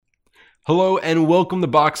Hello and welcome to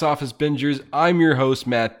Box Office Bingers. I'm your host,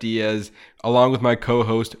 Matt Diaz, along with my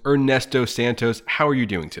co-host, Ernesto Santos. How are you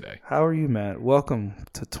doing today? How are you, Matt? Welcome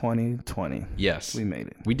to 2020. Yes. We made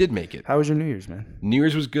it. We did make it. How was your New Year's, man? New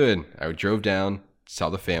Year's was good. I drove down,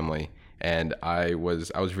 saw the family, and I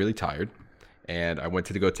was really tired. And I went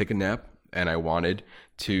to go take a nap, and I wanted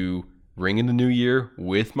to ring in the new year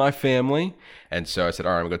with my family. And so I said,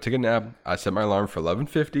 all right, I'm going to take a nap. I set my alarm for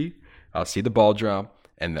 11:50. I'll see the ball drop.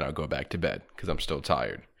 And then I'll go back to bed because I'm still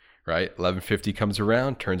tired, right? 11:50 comes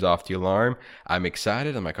around, turns off the alarm. I'm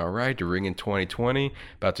excited. I'm like, all right, to ring in 2020.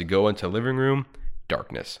 About to go into the living room.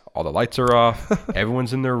 Darkness. All the lights are off.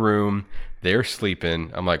 Everyone's in their room. They're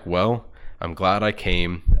sleeping. I'm like, well, I'm glad I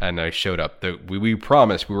came and I showed up. We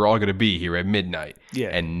promised we were all going to be here at midnight. Yeah.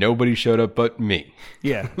 And nobody showed up but me.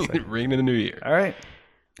 Yeah. Ringing in the new year. All right.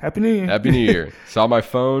 Happy New Year. Happy New Year. Saw my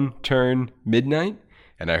phone turn midnight.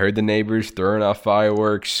 And I heard the neighbors throwing off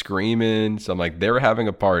fireworks, screaming. So I'm like, they were having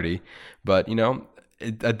a party. But, you know,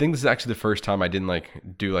 I think this is actually the first time I didn't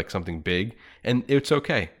do something big. And it's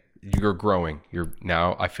okay. You're growing.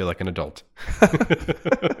 Now I feel like an adult.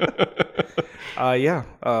 Yeah.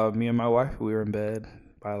 Me and my wife, we were in bed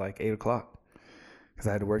by 8 o'clock because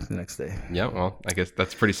I had to work the next day. Yeah, well, I guess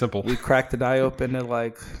that's pretty simple. We cracked the die open at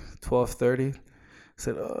 12:30.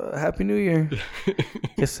 Said, Happy New Year.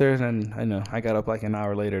 Yes, sir. And I know I got up an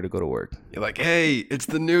hour later to go to work. You're like, hey, it's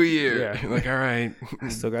the new year. Yeah. You're like, all right. I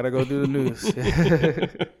still got to go do the news.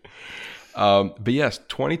 But yes,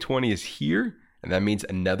 2020 is here. And that means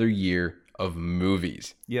another year of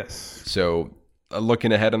movies. Yes. So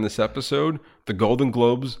looking ahead on this episode, the Golden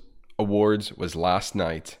Globes Awards was last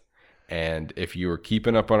night. And if you were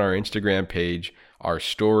keeping up on our Instagram page, our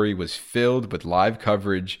story was filled with live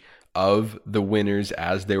coverage of the winners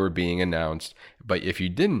as they were being announced. But if you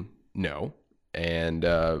didn't know,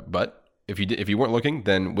 but if you weren't looking,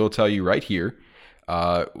 then we'll tell you right here,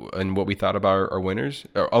 and what we thought about our winners,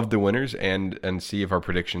 or of the winners, and see if our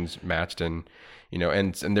predictions matched. And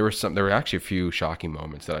and there were actually a few shocking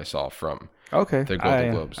moments that I saw from the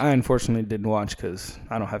Golden Globes. I unfortunately didn't watch because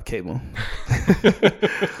I don't have cable.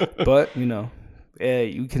 But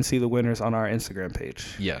you can see the winners on our Instagram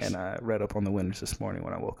page. Yes. And I read up on the winners this morning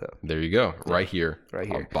when I woke up. There you go. Right here. Right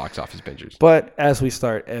here. On Box Office Bingers. But as we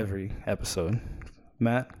start every episode,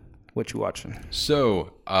 Matt, what you watching?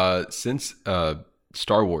 So, since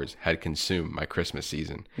Star Wars had consumed my Christmas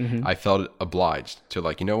season, I felt obliged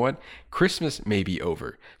to you know what? Christmas may be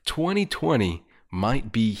over. 2020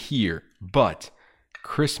 might be here, but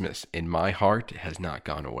Christmas in my heart has not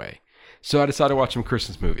gone away. So I decided to watch some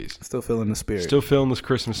Christmas movies. Still feeling the spirit. Still feeling this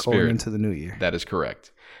Christmas spirit. Going into the new year. That is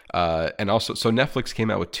correct. And also, so Netflix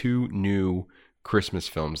came out with 2 new Christmas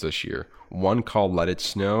films this year. One called Let It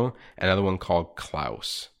Snow, another one called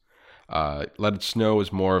Klaus. Let It Snow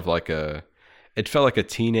was more of it felt like a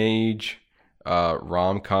teenage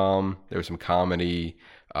rom-com. There was some comedy,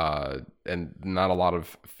 and not a lot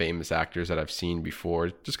of famous actors that I've seen before.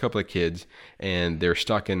 Just a couple of kids, and they're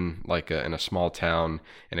stuck in in a small town,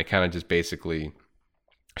 and it kind of just basically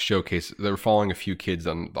showcase. They were following a few kids,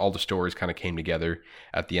 and all the stories kind of came together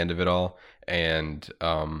at the end of it all, and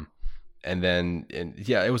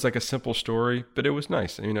yeah, it was a simple story, but it was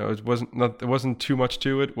nice. It wasn't too much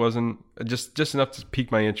to it. It wasn't just enough to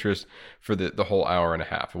pique my interest for the whole hour and a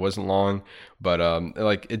half. It wasn't long, but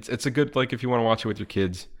it's a good if you want to watch it with your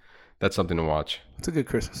kids, that's something to watch. It's a good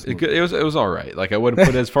Christmas movie. It was all right. I wouldn't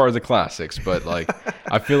put it as far as the classics, but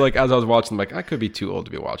I feel as I was watching, I could be too old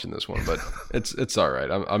to be watching this one, but it's all right.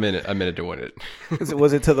 I'm in it to win it.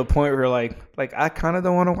 Was it to the point where I kind of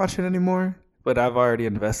don't want to watch it anymore? But I've already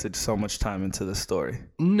invested so much time into the story.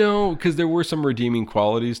 No, because there were some redeeming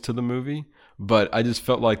qualities to the movie, but I just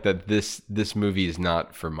felt that this movie is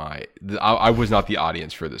not for I was not the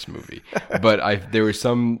audience for this movie. But there were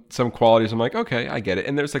some qualities I'm okay, I get it.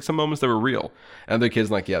 And there's some moments that were real. And the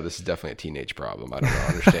kids yeah, this is definitely a teenage problem. I don't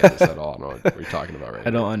understand this at all. I don't know what we're talking about right now.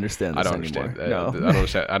 I don't understand this understand. No.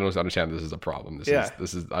 I don't understand this is a problem. This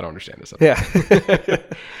is I don't understand this at all.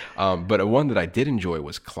 Yeah. But one that I did enjoy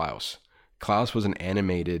was Klaus. Klaus was an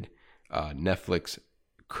animated Netflix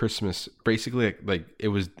Christmas, basically it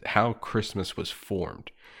was how Christmas was formed,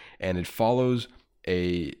 and it follows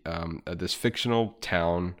this fictional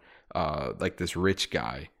town, this rich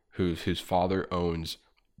guy whose father owns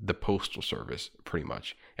the postal service pretty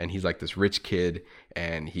much, and he's this rich kid,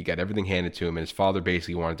 and he got everything handed to him, and his father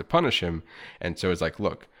basically wanted to punish him, and so it's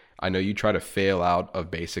look, I know you try to fail out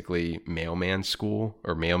of basically mailman school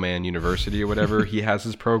or mailman university or whatever he has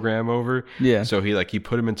his program over. Yeah. So he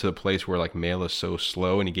put him into a place where mail is so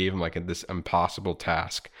slow, and he gave him this impossible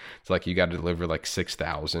task. It's you got to deliver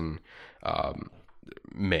 6,000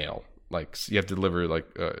 mail like you have to deliver like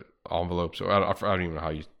envelopes, or I don't even know how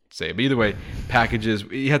you say it, but either way, packages.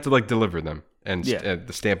 You have to like deliver them and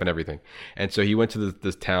the stamp and everything. And so he went to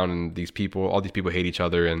this town, and all these people hate each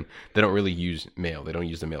other, and they don't really use mail. They don't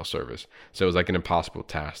use the mail service. So it was like an impossible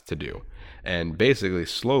task to do. And basically,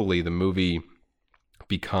 slowly, the movie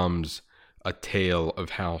becomes a tale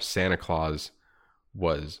of how Santa Claus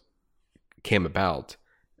came about,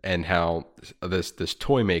 and how this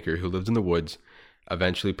toy maker who lived in the woods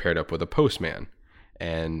eventually paired up with a postman,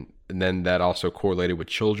 and then that also correlated with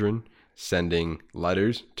children sending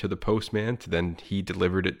letters to the postman, to then he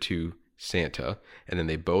delivered it to Santa, and then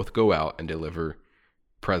they both go out and deliver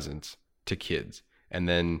presents to kids. And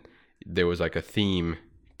then there was like a theme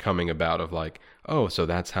coming about of like, oh, so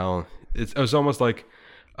that's how it was almost like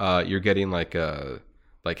you're getting like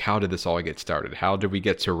how did this all get started? How did we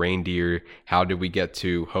get to reindeer? How did we get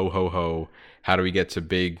to ho ho ho? How do we get to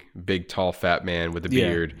big tall fat man with a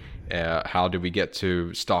beard? How did we get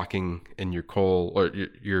to stocking in your coal, or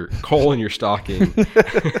your coal in your stocking?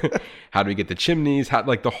 How do we get the chimneys? How,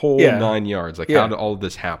 like the whole 9 yards? Like how did all of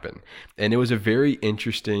this happen? And it was a very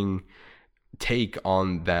interesting take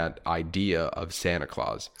on that idea of Santa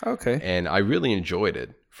Claus. Okay. And I really enjoyed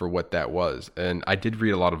it for what that was. And I did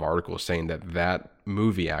read a lot of articles saying that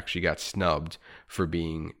movie actually got snubbed for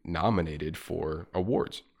being nominated for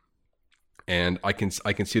awards. And I can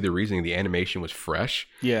see the reasoning. The animation was fresh.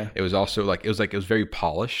 Yeah. It was also it was very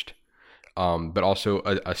polished, but also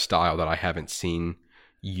a style that I haven't seen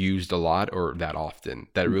used a lot or that often,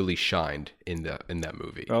 that really shined in that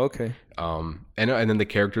movie. Oh, okay. And then the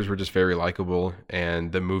characters were just very likable,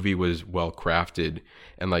 and the movie was well crafted.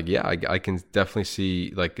 And like, yeah, I can definitely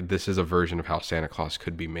see like this is a version of how Santa Claus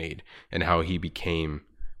could be made, and how he became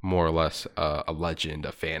more or less a legend,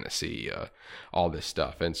 a fantasy, all this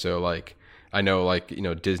stuff. And so like, I know like,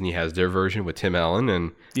 Disney has their version with Tim Allen,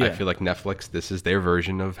 and I feel like Netflix, this is their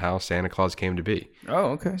version of how Santa Claus came to be.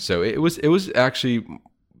 Oh, okay. So it was actually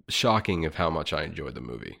shocking of how much I enjoyed the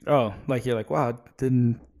movie. Oh, like you're like, wow,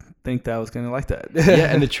 didn't think that I was gonna like that.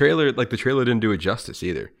 Yeah, and the trailer didn't do it justice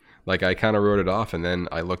either. Like I kind of wrote it off, and then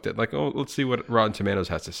I looked at like, oh, let's see what Rotten Tomatoes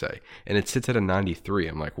has to say, and it sits at a 93.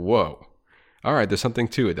 I'm like, whoa, all right, there's something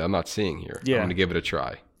to it that I'm not seeing here. Yeah. I'm gonna give it a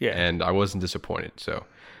try. Yeah, and I wasn't disappointed. So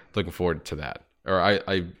looking forward to that. Or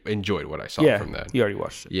I enjoyed what I saw from that. You already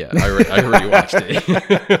watched it. Yeah, I already watched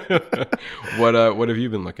it. What have you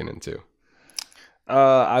been looking into?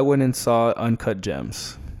 I went and saw Uncut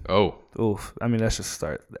Gems. Oh. Oof. I mean, let's just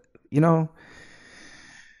start. I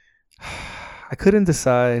couldn't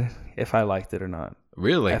decide if I liked it or not.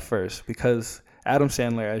 Really? At first, because Adam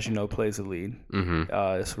Sandler, as you know, plays the lead. Mm-hmm.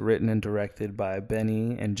 It's written and directed by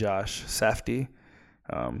Benny and Josh Safdie.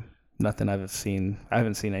 Nothing I haven't seen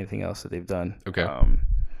anything else that they've done. Okay.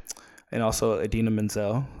 And also Idina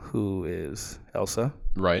Menzel, who is Elsa.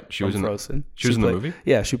 Right. She was in Frozen. She was in the movie?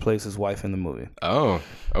 Yeah, she plays his wife in the movie. Oh,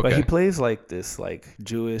 okay. But he plays like this like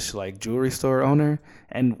Jewish like jewelry store owner.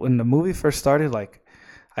 And when the movie first started, like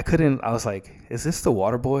I was like, is this the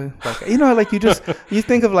water boy? Like, like you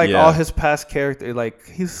think of like all his past character, like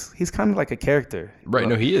he's kind of like a character. Right.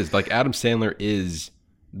 No, he is. Like Adam Sandler is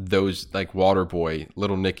those like water boy,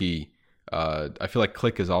 Little Nicky. I feel like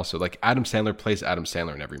Click is also like Adam Sandler plays Adam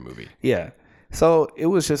Sandler in every movie. Yeah. So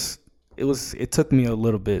it took me a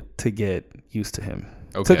little bit to get used to him.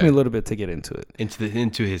 Okay. It took me a little bit to get into it.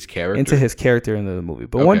 Into his character? Into his character in the movie.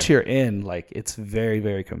 But once you're in, like, it's very,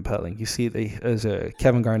 very compelling. You see there's a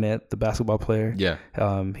Kevin Garnett, the basketball player. Yeah.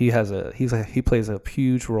 He plays a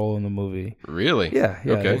huge role in the movie. Really? Yeah.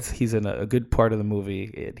 Okay. He's in a good part of the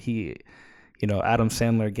movie. Adam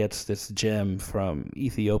Sandler gets this gem from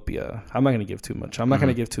Ethiopia. I'm not going to give too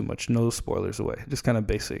much. No spoilers away. Just kind of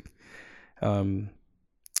basic.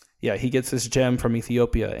 He gets this gem from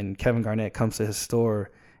Ethiopia, and Kevin Garnett comes to his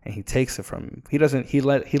store and he takes it from him.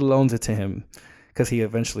 He loans it to him because he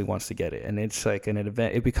eventually wants to get it. And it's like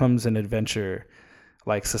it becomes an adventure,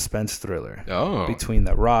 like suspense thriller between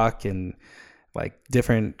The Rock and like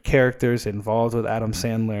different characters involved with Adam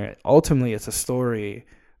Sandler. Ultimately, it's a story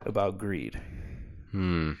about greed.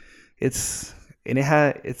 It's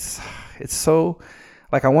so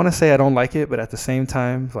like I want to say I don't like it, but at the same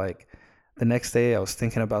time, like the next day I was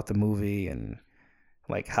thinking about the movie and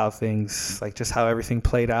like how everything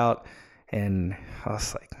played out, and I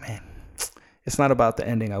was like, man, it's not about the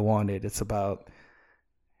ending I wanted. It's about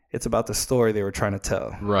the story they were trying to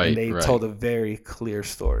tell. Right. And they told a very clear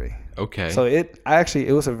story. Okay. So it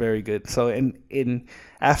was a very good. So in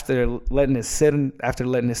after letting it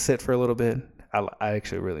sit for a little bit, I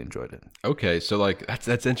actually really enjoyed it. Okay, so like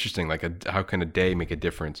that's interesting. Like how can a day make a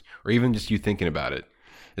difference, or even just you thinking about it?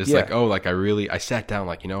 It's Yeah. like, oh, like I sat down,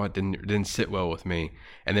 like, you know, it didn't sit well with me.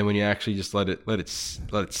 And then when you actually just let it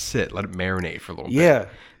sit, let it marinate for a little bit. Yeah.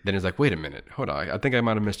 Then it's like, wait a minute, hold on, I think I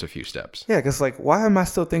might have missed a few steps. Yeah, because like, why am I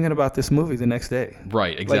still thinking about this movie the next day?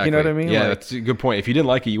 Right, exactly. Like, you know what I mean? Yeah, Like- that's a good point. If you didn't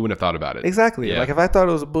like it, you wouldn't have thought about it. Exactly. Yeah. Like if I thought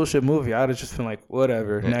it was a bullshit movie, I'd have just been like,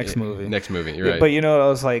 whatever, next movie. Next movie, you're Yeah, right. but you know, I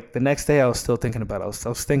was like, the next day I was still thinking about it. I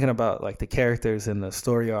was thinking about like the characters and the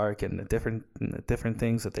story arc and the different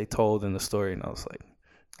things that they told in the story, and I was like,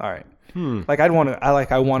 all right, like I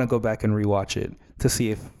want to go back and rewatch it to see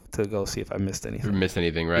if I missed anything. Missed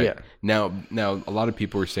anything, right? Yeah. Now, a lot of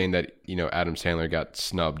people were saying that, you know, Adam Sandler got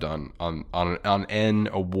snubbed on an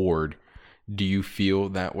award. Do you feel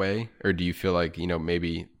that way, or do you feel like, you know,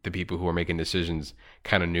 maybe the people who are making decisions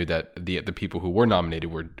kind of knew that the people who were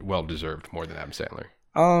nominated were well deserved more than Adam Sandler?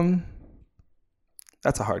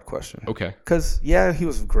 That's a hard question. Okay. Because yeah, he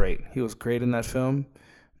was great. He was great in that film,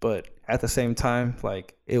 but at the same time,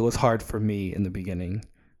 like it was hard for me in the beginning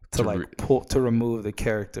to remove the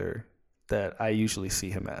character that I usually see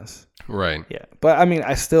him as. Right. Yeah, but I mean,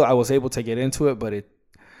 I was able to get into it, but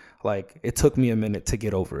it took me a minute to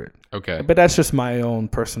get over it. Okay. But that's just my own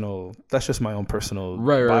personal. That's just my own personal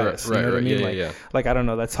bias. You know what I mean? Yeah. Like I don't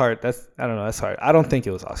know. That's hard. That's hard. I don't think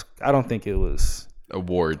it was Oscar. I don't think it was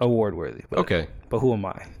award worthy. But, Okay. But who am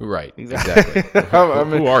I? Right. Exactly.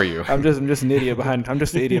 Who are you? I'm just an idiot behind. I'm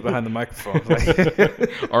just the idiot behind the microphone.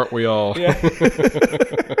 Like, aren't we all? Yeah.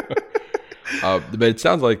 But it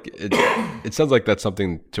sounds like that's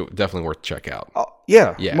something definitely worth check out. oh,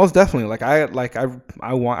 yeah, Yeah. most definitely. Like I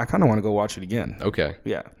kind of want to go watch it again. Okay.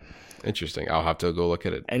 Yeah. Interesting. I'll have to go look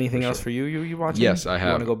at it. Anything else for you? You watching? Yes, I have.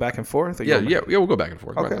 You want to go back and forth? Or Yeah. We'll go back and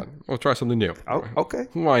forth. Okay. Why not? We'll try something new. Oh, okay.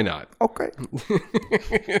 Why not? Okay.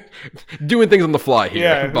 Doing things on the fly here.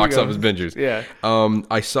 Yeah, Box there we office go. bingers. Yeah.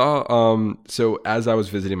 I saw. So as I was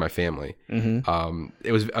visiting my family,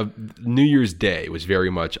 it was New Year's Day was very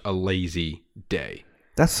much a lazy day.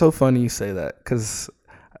 That's so funny you say that because,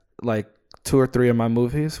 like, 2 or 3 of my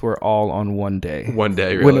movies were all on one day. One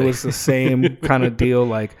day, really. When it was the same kind of deal,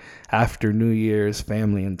 like after New Year's,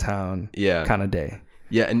 family in town, Yeah. kind of day.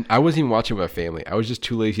 Yeah, and I wasn't even watching with my family. I was just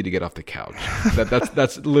too lazy to get off the couch.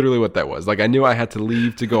 That's literally what that was. Like I knew I had to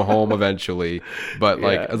leave to go home eventually, but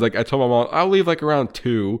like Yeah. I was like, I told my mom I'll leave like around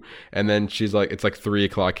 2, and then she's like, it's like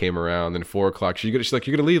 3:00 came around, then 4:00. She's like,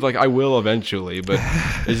 you're gonna leave? Like I will eventually, but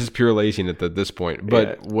it's just pure laziness at this point.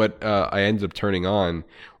 But Yeah. what I ended up turning on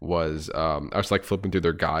was I was like flipping through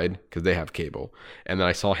their guide because they have cable, and then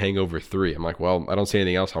I saw Hangover 3. I'm like, well, I don't see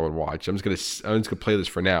anything else I would watch. I'm just gonna play this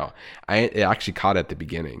for now. It actually caught at the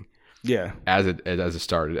beginning Yeah. as it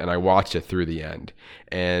started, and I watched it through the end,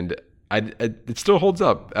 and it still holds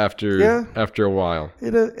up after a while.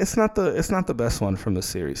 It's not the best one from the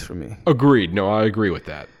series for me. Agreed. No, I agree with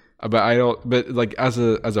that. But I don't. But like as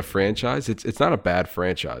a franchise, it's not a bad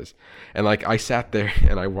franchise. And like I sat there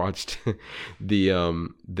and I watched the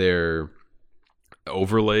their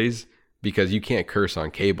overlays because you can't curse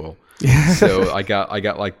on cable. So I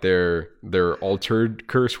got like their altered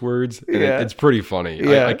curse words, and Yeah. it's pretty funny.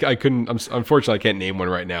 Yeah. I couldn't. Unfortunately, I can't name one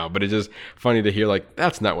right now, but it's just funny to hear like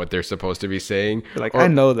that's not what they're supposed to be saying. Like Or- I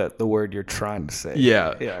know that the word you're trying to say.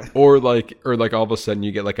 yeah. Yeah. Or like all of a sudden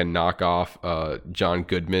you get like a knockoff John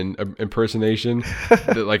Goodman impersonation.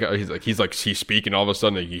 That, like he's speaking, all of a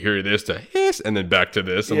sudden like, you hear this to hiss and then back to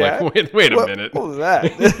this. I'm Yeah. like, wait a minute. What was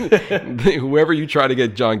that? Whoever you try to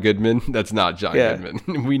get John Goodman, that's not John Yeah.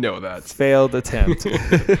 Goodman. We know that. Failed attempt.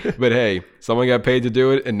 But hey, someone got paid to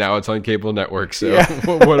do it and now it's on cable network. So Yeah.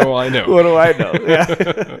 what do I know? What do I know?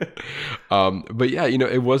 Yeah. But yeah,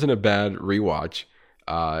 it wasn't a bad rewatch.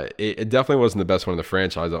 It definitely wasn't the best one in the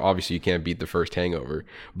franchise. Obviously, you can't beat the first Hangover,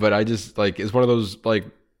 but I just like it's one of those like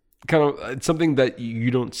kind of it's something that you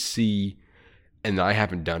don't see, and I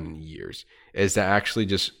haven't done in years, is to actually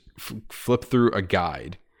just flip through a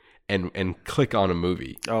guide and click on a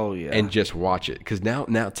movie Oh yeah. and just watch it. Because now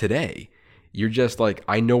today, you're just like,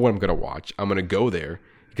 I know what I'm gonna watch. I'm gonna go there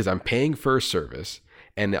because I'm paying for a service,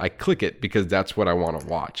 and I click it because that's what I want to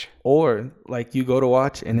watch. Or like you go to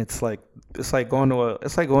watch and it's like going to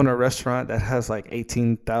a restaurant that has like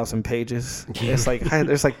 18,000 pages. It's like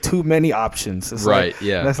there's like too many options. It's Right, like,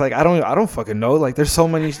 yeah. and it's like I don't fucking know. Like there's so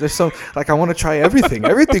like I want to try everything.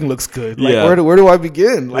 Everything looks good. Like Yeah. where do I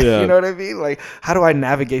begin? Like Yeah. you know what I mean? Like how do I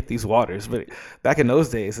navigate these waters? But back in those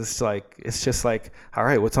days, it's just like all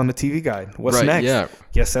right, what's on the TV guide? What's Right, next? yeah.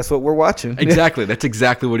 Guess that's what we're watching. Exactly. That's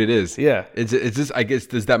exactly what it is. Yeah. It's just, I guess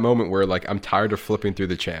there's that moment where like I'm tired of flipping through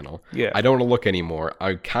the channel. Yeah. I don't want to look anymore.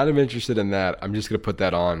 I'm kind of interested than that, I'm just gonna put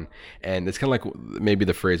that on, and it's kind of like maybe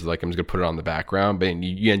the phrase like I'm just gonna put it on the background, but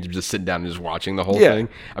you end up just sitting down and just watching the whole thing.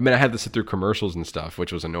 I mean, I had to sit through commercials and stuff,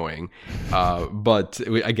 which was annoying. But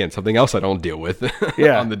again, something else I don't deal with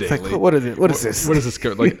on the daily. Like, what is it? What is this? What is this?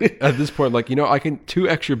 Like at this point, like I can 2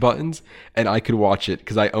 extra buttons and I could watch it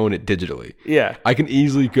because I own it digitally. Yeah, I can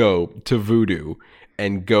easily go to Vudu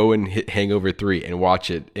and go and hit Hangover 3 and watch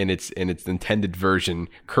it in its intended version,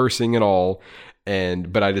 cursing and all.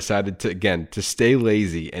 But I decided to stay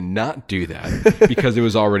lazy and not do that because it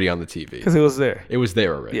was already on the TV. Because it was there. It was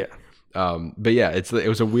there already. Yeah. But yeah, it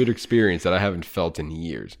was a weird experience that I haven't felt in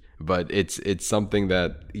years. But it's something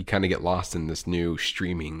that you kind of get lost in this new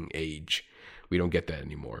streaming age. We don't get that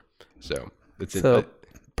anymore. So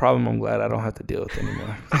problem I'm glad I don't have to deal with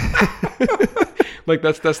anymore. Like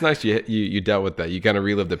that's nice. You dealt with that. You kind of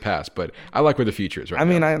relive the past, but I like where the future is right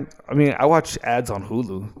now. I mean, I watch ads on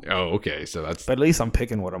Hulu. Oh, okay. So that's. But at least I'm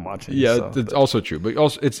picking what I'm watching. Yeah, it's also true. But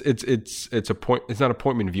also, it's a point. It's not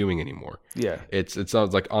appointment viewing anymore. Yeah. It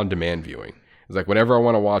sounds like on demand viewing. It's like whenever I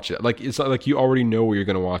want to watch it. Like it's not like you already know what you're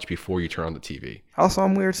going to watch before you turn on the TV. Also,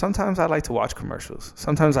 I'm weird. Sometimes I like to watch commercials.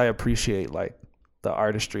 Sometimes I appreciate like the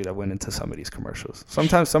artistry that went into some of these commercials.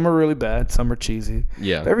 Sometimes some are really bad, some are cheesy.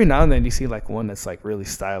 Yeah. But every now and then you see like one that's like really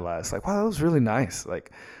stylized. Like, wow, that was really nice.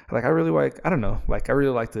 Like I really like, I don't know. Like I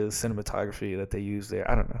really like the cinematography that they use there.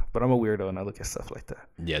 I don't know. But I'm a weirdo and I look at stuff like that.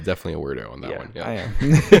 Yeah, definitely a weirdo on that one. Yeah, I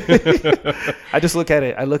am. I just look at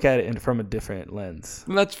it from a different lens.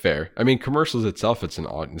 And that's fair. I mean, commercials itself, it's an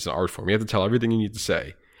art form. You have to tell everything you need to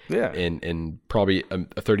say. Yeah. In probably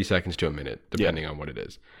 30 seconds to a minute, depending on what it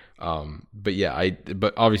is.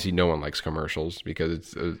 But obviously no one likes commercials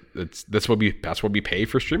because that's what we pay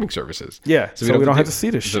for streaming services. Yeah. So we don't have to see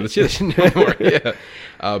this shit. Anymore. Yeah.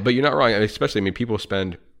 But you're not wrong. And especially, I mean, people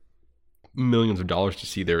spend millions of dollars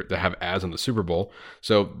to have ads on the Super Bowl.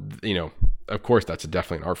 So, of course, that's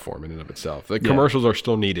definitely an art form in and of itself. Like commercials are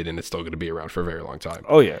still needed, and it's still going to be around for a very long time.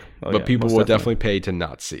 Oh yeah, but people would definitely pay to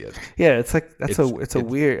not see it. Yeah, it's like that's a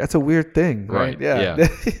weird thing, right? Yeah.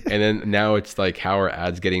 And then now it's like, how are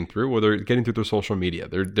ads getting through? Well, they're getting through their social media.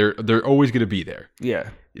 They're always going to be there. Yeah,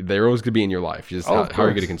 they're always going to be in your life. Just how are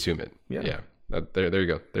you going to consume it? Yeah. There you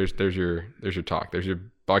go. There's your talk. There's your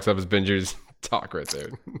box office bingers talk right there.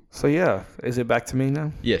 So yeah, is it back to me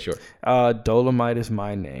now? Yeah, sure. Dolomite Is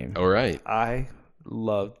My Name. All right. I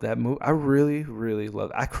loved that movie. I really, really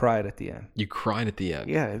loved it. I cried at the end. You cried at the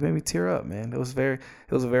end? Yeah, it made me tear up, man. It was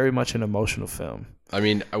very much an emotional film. I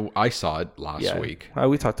mean, I saw it last week.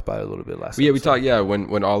 We talked about it a little bit last week. Yeah, we talked. Yeah,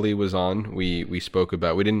 when Ali was on, we spoke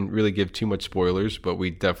about. We didn't really give too much spoilers, but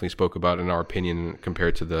we definitely spoke about in our opinion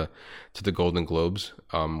compared to the Golden Globes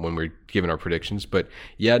when we're giving our predictions. But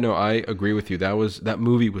yeah, no, I agree with you. That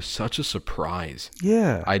movie was such a surprise.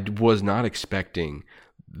 Yeah, I was not expecting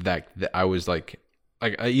that. I was like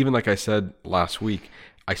I said last week,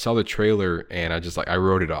 I saw the trailer and I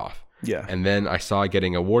wrote it off. Yeah. And then I saw it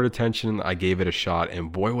getting award attention. I gave it a shot,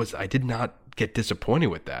 and boy, I did not get disappointed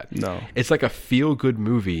with that. No. It's like a feel-good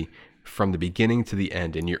movie from the beginning to the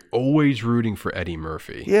end, and you're always rooting for Eddie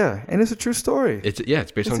Murphy. Yeah, and it's a true story. It's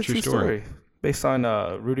based on a true story. Based on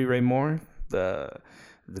Rudy Ray Moore, the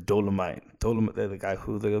Dolomite, the guy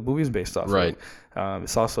who the movie is based off of. Right.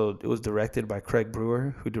 It was directed by Craig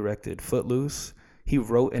Brewer, who directed Footloose. He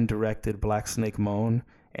wrote and directed Black Snake Moan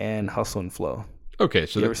and Hustle and Flow. Okay,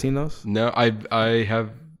 so you ever seen those? No, I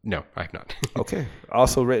have not. Okay.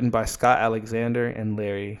 Also written by Scott Alexander and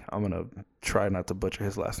Larry. I'm gonna try not to butcher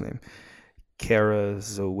his last name.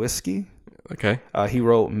 Karazowiski. Okay. He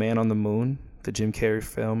wrote Man on the Moon, the Jim Carrey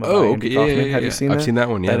film. Oh, okay. Yeah. Have you seen that? I've seen that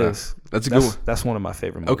one. Yeah, that's a good one. That's one of my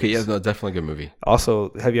favorite movies. Okay, yeah, no, definitely a good movie.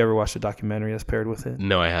 Also, have you ever watched a documentary that's paired with it?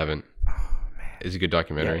 No, I haven't. Oh man, it's a good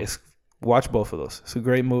documentary. Yeah, watch both of those. It's a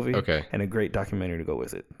great movie. Okay. And a great documentary to go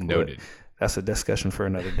with it. Noted. But that's a discussion for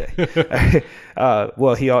another day.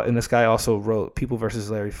 And this guy also wrote People vs.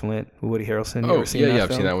 Larry Flint with Woody Harrelson. Oh, yeah,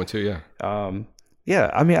 I've seen that one too, yeah. Yeah,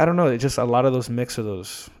 I mean, I don't know. It's just a lot of those mix of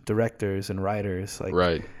those directors and writers. Like,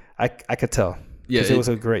 right. I could tell. Yeah. It was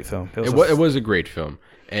a great film. It was a great film.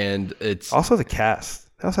 And it's... Also the cast.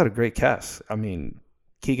 They also had a great cast. I mean,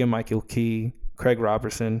 Keegan-Michael Key, Craig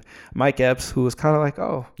Robertson, Mike Epps, who was kind of like,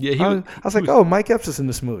 oh, yeah, I was like, oh, Mike Epps is in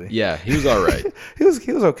this movie. Yeah, he was all right. he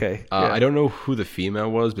was okay. Yeah. I don't know who the female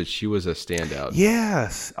was, but she was a standout.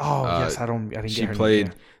 Yes. Oh, yes. I didn't get her name. She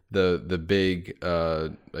played the big, I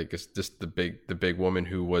guess just the big woman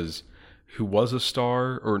who was a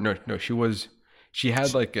star, or no, she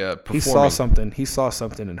had like a performing. He saw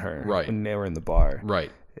something in her, right, when they were in the bar,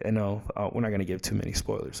 right. we're not going to give too many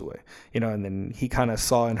spoilers away, and then he kind of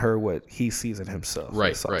saw in her what he sees in himself.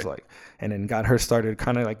 Right, it sounds right. like, and then got her started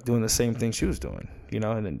kind of like doing the same thing she was doing,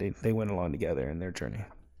 and then they went along together in their journey.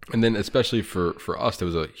 And then especially for us, there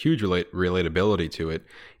was a huge relatability to it.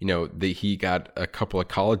 That he got a couple of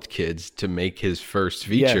college kids to make his first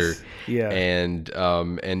feature. Yes. Yeah.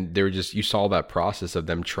 And they were just, you saw that process of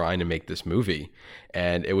them trying to make this movie,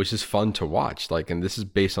 and it was just fun to watch. Like, and this is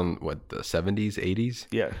based on what, the 70s, 80s?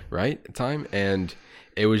 Yeah. Right? Time. And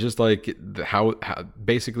it was just like how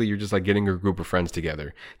basically you're just like getting a group of friends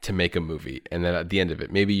together to make a movie. And then at the end of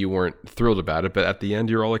it, maybe you weren't thrilled about it, but at the end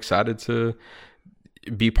you're all excited to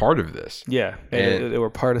be part of this. Yeah, and they were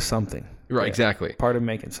part of something. Right, yeah. Exactly. Part of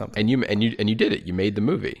making something. And you did it. You made the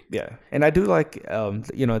movie. Yeah, and I do like, at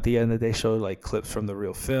the end that they showed like clips from the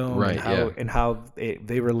real film, right? And how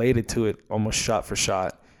they related to it almost shot for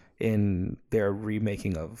shot in their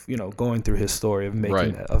remaking of, going through his story of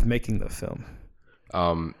making the film.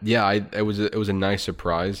 It was a nice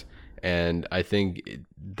surprise, and I think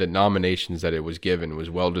the nominations that it was given was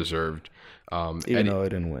well deserved. Even though it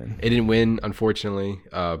didn't win. It didn't win, unfortunately.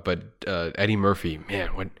 But Eddie Murphy,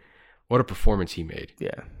 man, what a performance he made.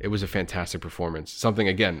 Yeah. It was a fantastic performance. Something,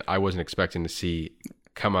 again, I wasn't expecting to see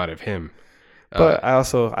come out of him. But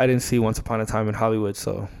I didn't see Once Upon a Time in Hollywood,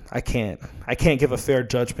 so I can't give a fair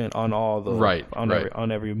judgment on all the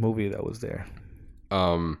on every movie that was there.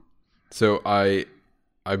 So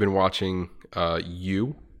I've been watching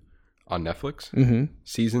You on Netflix. Mm-hmm.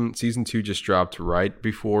 Season 2 just dropped right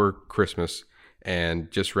before Christmas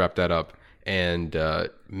and just wrapped that up. And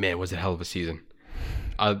man, was it a hell of a season.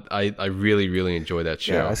 I really, really enjoy that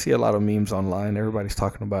show. Yeah, I see a lot of memes online. Everybody's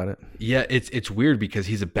talking about it. Yeah, it's weird because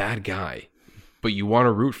he's a bad guy, but you want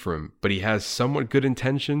to root for him. But he has somewhat good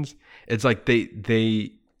intentions. It's like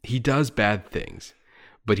he does bad things,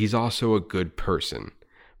 but he's also a good person.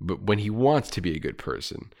 But when he wants to be a good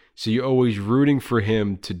person, so you're always rooting for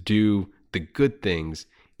him to do the good things,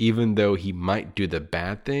 even though he might do the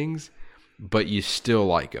bad things, but you still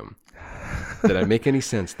like him. Did I make any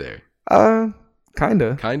sense there? Kind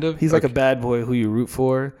of. Kind of? He's like a bad boy who you root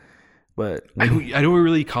for, but... I don't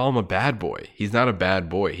really call him a bad boy. He's not a bad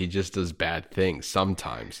boy. He just does bad things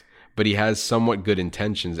sometimes. But he has somewhat good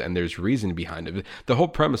intentions, and there's reason behind it. The whole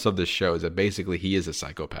premise of this show is that basically he is a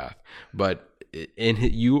psychopath. But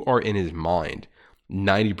you are in his mind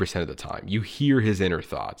 90% of the time. You hear his inner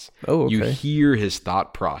thoughts. Oh, okay. You hear his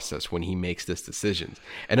thought process when he makes this decisions.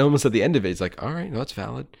 And almost at the end of it, it's like, all right, no, that's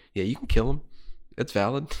valid. Yeah, you can kill him. It's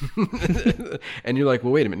valid. And you're like,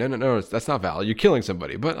 well, wait a minute. No, that's not valid. You're killing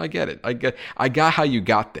somebody. But I get it. I got how you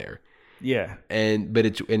got there. Yeah. But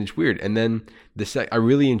it's weird. And then I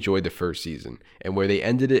really enjoyed the first season and where they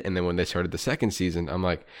ended it. And then when they started the second season, I'm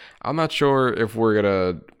like, I'm not sure if we're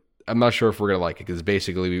gonna like it, because it's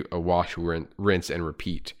basically a wash, rinse, and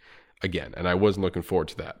repeat again. And I wasn't looking forward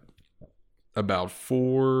to that. About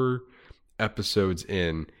 4 episodes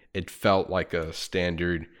in, it felt like a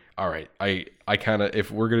standard. All right, I kind of,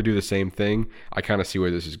 if we're gonna do the same thing, I kind of see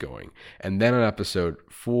where this is going. And then on episode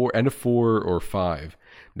 4, end of 4 or 5,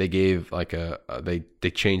 they gave like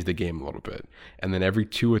they changed the game a little bit, and then every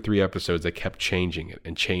 2 or 3 episodes they kept changing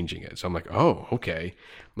it. So I'm like, oh, okay,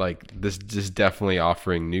 like this is definitely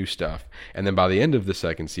offering new stuff. And then by the end of the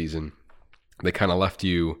second season, they kind of left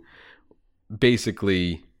you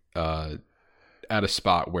basically at a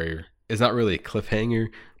spot where it's not really a cliffhanger,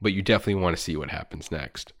 but you definitely want to see what happens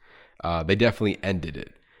next. They definitely ended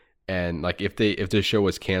it. And like if the show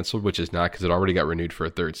was canceled, which is not, because it already got renewed for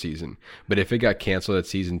a 3rd season, but if it got canceled at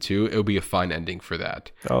season 2, it would be a fine ending for that.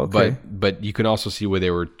 Oh, okay. But you can also see where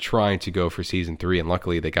they were trying to go for season 3, and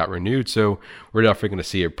luckily they got renewed. So we're definitely going to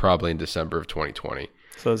see it probably in December of 2020.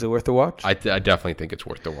 So is it worth the watch? I definitely think it's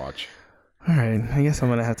worth the watch. All right, I guess I'm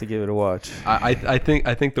gonna have to give it a watch. I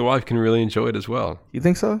think the wife can really enjoy it as well. You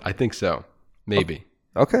think so? I think so. Maybe.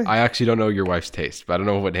 Okay. I actually don't know your wife's taste, but I don't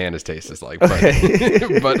know what Hannah's taste is like. But,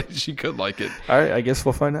 Okay. But she could like it. All right, I guess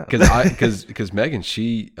we'll find out. Because Megan,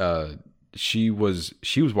 she was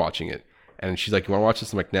watching it, and she's like, "You want to watch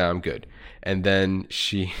this?" I'm like, "Nah, I'm good." And then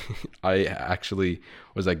I actually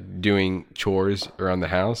was like doing chores around the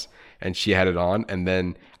house, and she had it on, and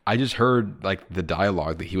then I just heard like the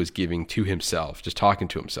dialogue that he was giving to himself, just talking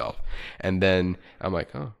to himself. And then I'm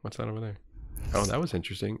like, "Oh, what's that over there? Oh, that was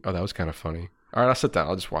interesting. Oh, that was kind of funny. All right, I'll sit down.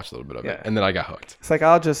 I'll just watch a little bit of it." And then I got hooked. It's like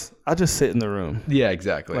I'll just sit in the room. Yeah,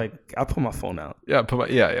 exactly. Like I'll put my phone out. Yeah,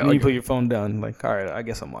 You put your phone down. Like, all right, I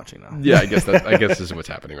guess I'm watching now. Yeah, I guess this is what's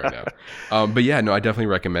happening right now. But yeah, no, I definitely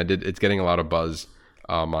recommend it. It's getting a lot of buzz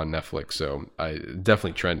on Netflix, so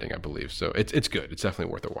definitely trending, I believe. So it's good. It's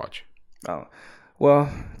definitely worth a watch. Oh,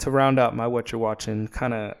 Well, to round out my what you're watching,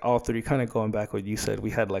 kind of all three, kind of going back what you said,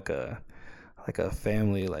 we had like a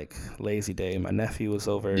family like lazy day. My nephew was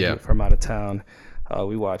over from out of town.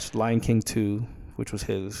 We watched Lion King 2, which was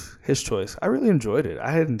his choice. I really enjoyed it.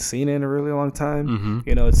 I hadn't seen it in a really long time. Mm-hmm.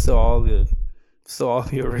 You know, it's still all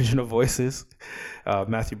the original voices,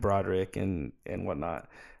 Matthew Broderick and whatnot.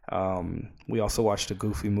 We also watched a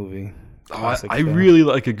Goofy movie. I really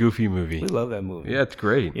like a Goofy movie. We love that movie. Yeah, it's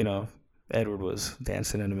great. You know, Edward was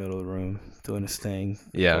dancing in the middle of the room, doing his thing.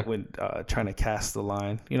 Yeah. When trying to cast the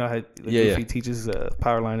line. You know how Goofy teaches a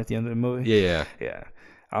power line at the end of the movie? Yeah.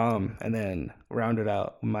 And then rounded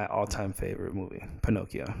out my all-time favorite movie,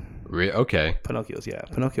 Pinocchio. Okay.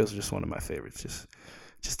 Pinocchio's just one of my favorites.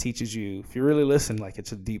 Just teaches you, if you really listen, like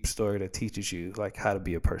it's a deep story that teaches you like how to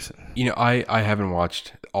be a person. You know, I haven't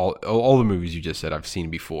watched all the movies you just said. I've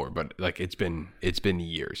seen before, but like it's been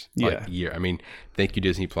years. Yeah. I mean, thank you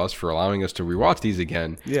Disney Plus for allowing us to rewatch these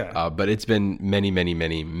again. Yeah. But it's been many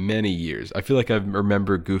years. I feel like I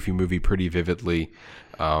remember Goofy movie pretty vividly.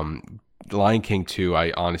 Lion King 2,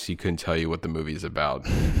 I honestly couldn't tell you what the movie is about.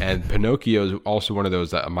 And Pinocchio is also one of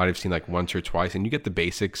those that I might have seen like once or twice, and you get the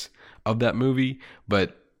basics of that movie,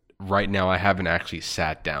 but right now I haven't actually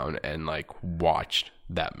sat down and like watched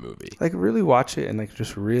that movie. Like really watch it and like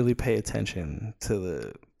just really pay attention to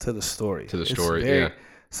the story.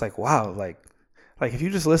 It's like wow, like if you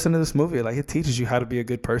just listen to this movie, like it teaches you how to be a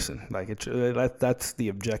good person. Like that's the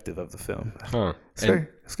objective of the film. Huh.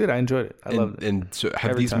 It's good. I enjoyed it. I loved it. And so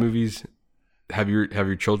have these movies, have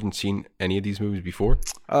your children seen any of these movies before?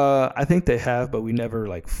 I think they have, but we never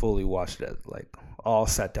like fully watched it. Like all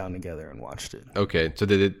sat down together and watched it. Okay, so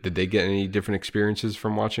did they get any different experiences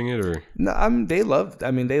from watching it, or no?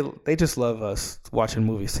 They just love us watching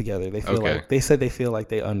movies together. They feel like they said they feel like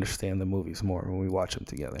they understand the movies more when we watch them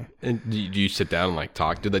together. And do you sit down and like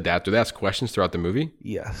talk? Do they ask questions throughout the movie?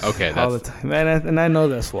 Yes. Okay, all the time, and I know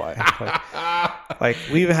that's why. Like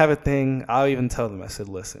we even have a thing. I'll even tell them. I said,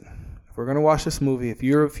 listen, if we're gonna watch this movie, if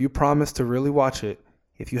you promise to really watch it,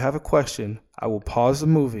 if you have a question, I will pause the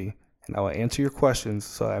movie. And I will answer your questions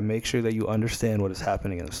so I make sure that you understand what is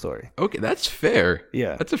happening in the story. Okay, that's fair.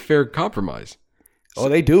 Yeah. That's a fair compromise. Oh,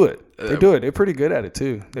 they do it. They do it. They're pretty good at it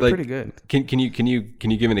too. They're pretty good. Can you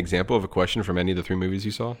give an example of a question from any of the 3 movies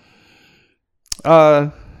you saw?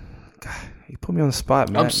 God, you put me on the spot,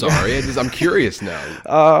 man. I'm sorry. I'm curious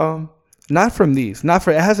now. Not from these. It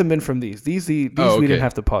hasn't been from these. These we didn't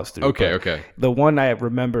have to pause through. Okay. The one I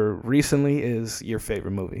remember recently is your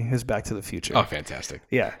favorite movie. Is Back to the Future. Oh, fantastic.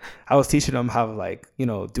 Yeah. I was teaching them how like,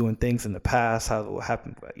 doing things in the past, how it will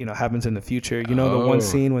happen, happens in the future. The one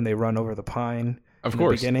scene when they run over the pine of in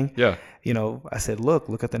course. the beginning. Yeah. I said,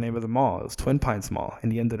 look at the name of the mall. It was Twin Pines Mall. In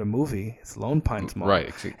the end of the movie, it's Lone Pines Mall.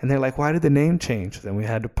 Right. And they're like, why did the name change? Then we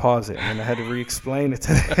had to pause it and then I had to re-explain it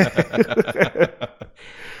to them.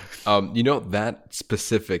 That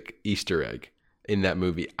specific Easter egg in that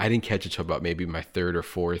movie, I didn't catch it till about maybe my 3rd or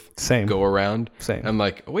 4th go around. Same. I'm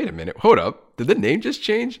like, wait a minute, hold up, did the name just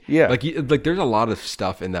change? Yeah. Like there's a lot of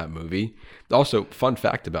stuff in that movie. Also, fun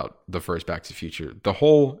fact about the first Back to the Future: the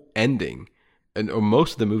whole ending and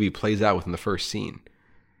most of the movie plays out within the first scene.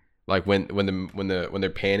 Like when they're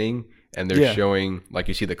panning and they're showing, like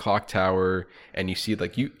you see the clock tower and you see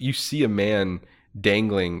like you see a man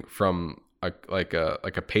dangling from like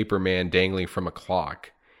a paper man dangling from a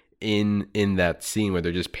clock in that scene where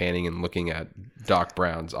they're just panning and looking at Doc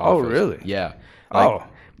Brown's office. Oh, really? Yeah.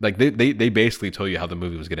 Like they basically told you how the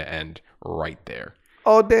movie was going to end right there.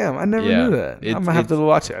 Oh, damn. I never knew that. I'm going to have to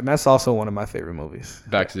watch it. And that's also one of my favorite movies.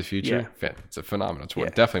 Back to the Future? Yeah. It's a phenomenon.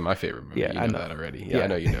 It's definitely my favorite movie. Yeah, you know that already. Yeah, I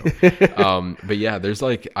know you know. But yeah, there's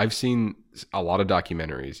like, I've seen a lot of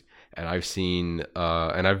documentaries and I've seen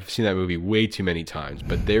that movie way too many times,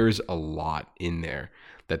 but there's a lot in there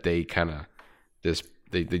that they kind of just,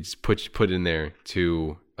 they just put in there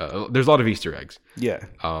to, there's a lot of Easter eggs. Yeah.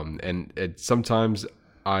 And sometimes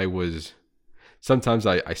I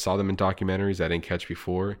saw them in documentaries I didn't catch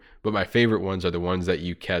before, but my favorite ones are the ones that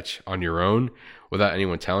you catch on your own without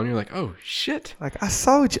anyone telling you. Like, oh shit! Like I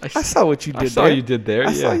saw what you did. There.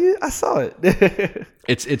 I saw it.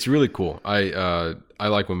 It's really cool. I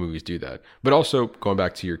like when movies do that. But also going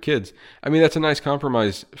back to your kids, I mean that's a nice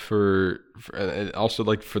compromise for and also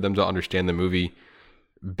like for them to understand the movie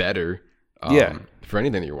better. For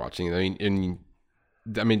anything that you're watching. I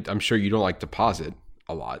mean, I'm sure you don't like to pause it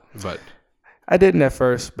a lot, but. I didn't at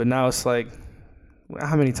first, but now it's like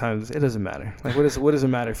how many times? It doesn't matter. Like, what does it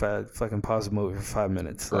matter if I fucking pause the movie for 5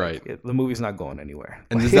 minutes? Like, Right. The movie's not going anywhere.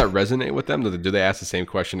 And does that resonate with them? Do they ask the same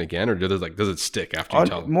question again, or does it stick after you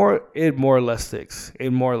tell them? It more or less sticks.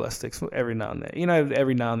 It more or less sticks every now and then. You know,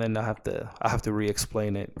 every now and then I have to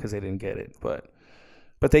re-explain it because they didn't get it, but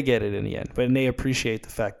they get it in the end. But they appreciate the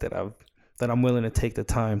fact that I'm willing to take the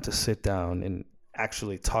time to sit down and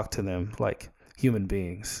actually talk to them like human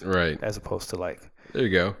beings, Right? As opposed to like, there you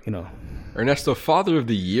go. You know, Ernesto, Father of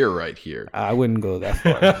the Year, right here. I wouldn't go that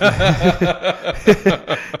far.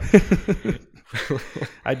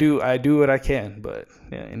 I do what I can, but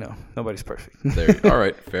yeah, you know, nobody's perfect. All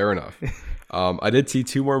right, fair enough. I did see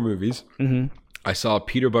 2 more movies. Mm-hmm. I saw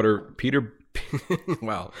Peanut Butter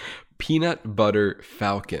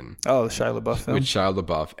Falcon. Oh, the Shia LaBeouf film with Shia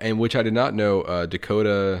LaBeouf, and which I did not know.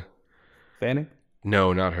 Dakota Fanning?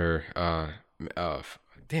 No, not her.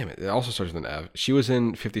 Damn it! It also starts with an F. She was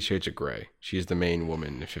in 50 Shades of Grey. She's the main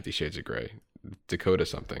woman in 50 Shades of Grey. Dakota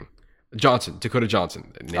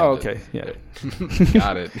Johnson. Nailed okay. it. Yeah.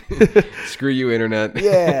 Got it. Screw you, internet.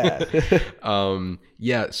 Yeah.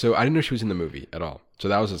 Yeah. So I didn't know she was in the movie at all. So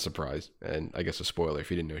that was a surprise, and I guess a spoiler if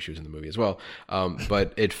you didn't know she was in the movie as well.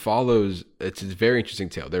 But it follows. It's a very interesting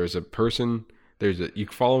tale. There's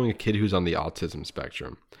you're following a kid who's on the autism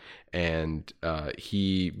spectrum, and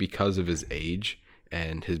he, because of his age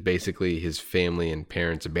and his family and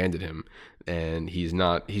parents abandoned him, and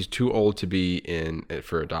he's too old to be in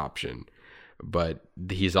for adoption, but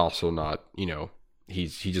he's also not, you know, he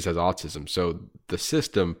just has autism. So the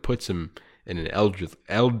system puts him in an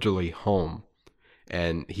elderly home,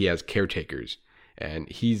 and he has caretakers, and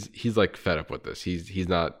he's like fed up with this. This is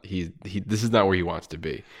not where he wants to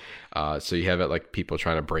be. So you have like people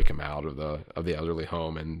trying to break him out of the elderly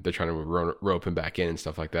home, and they're trying to rope him back in and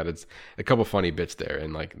stuff like that. It's a couple funny bits there,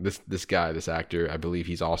 and like this guy, this actor, I believe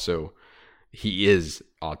he is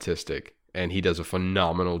autistic, and he does a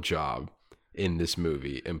phenomenal job in this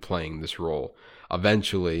movie in playing this role.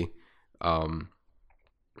 Eventually,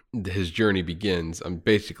 his journey begins. I'm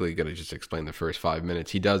basically going to just explain the first 5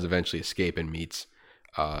 minutes. He does eventually escape and meets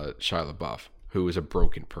Shia LaBeouf, who is a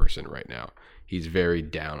broken person right now. He's very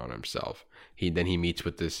down on himself. He meets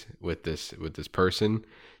with this person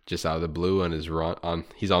just out of the blue on his run.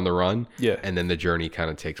 He's on the run. Yeah. And then the journey kind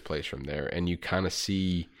of takes place from there, and you kind of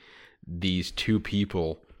see these 2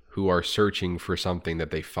 people who are searching for something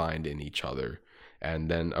that they find in each other,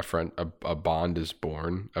 and then a bond is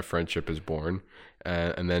born, a friendship is born,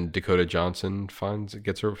 and then Dakota Johnson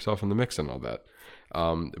gets herself in the mix and all that.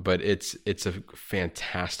 But it's a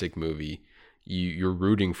fantastic movie. You're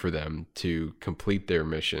rooting for them to complete their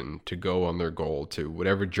mission, to go on their goal, to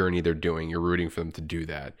whatever journey they're doing. You're rooting for them to do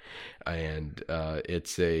that, and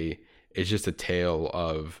it's just a tale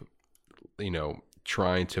of, you know,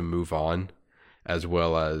 trying to move on, as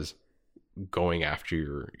well as going after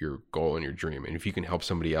your goal and your dream. And if you can help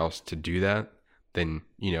somebody else to do that, then,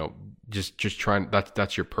 you know, just trying,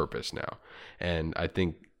 that's your purpose now. And I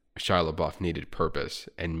think Shia LaBeouf needed purpose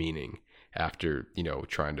and meaning after, you know,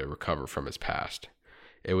 trying to recover from his past.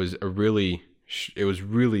 It was really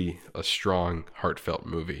a strong, heartfelt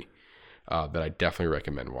movie that I definitely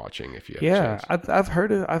recommend watching if you have a chance. I've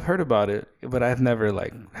heard about it, but I've never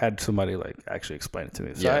like had somebody like actually explain it to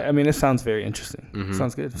me. So Yeah. I mean, it sounds very interesting. Mm-hmm.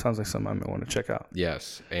 Sounds good. It sounds like something I might want to check out.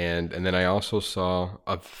 Yes, and then I also saw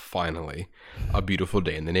finally A Beautiful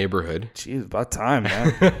Day in the Neighborhood. Jeez, about time,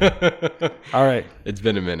 man. All right, It's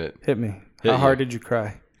been a minute. hit me. Hit How hard you. did you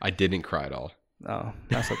cry? I didn't cry at all. Oh,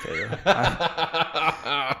 that's okay. Though.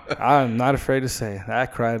 I'm not afraid to say it. I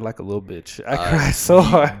cried like a little bitch. I cried so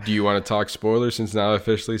hard. Do you want to talk spoilers since now I've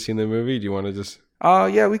officially seen the movie? Do you want to just... Oh,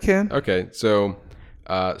 yeah, we can. Okay, so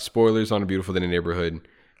spoilers on A Beautiful Day in the Neighborhood.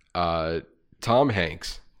 Tom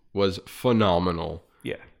Hanks was phenomenal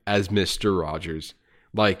Yeah. as Mr. Rogers.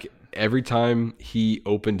 Like, every time he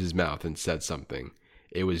opened his mouth and said something,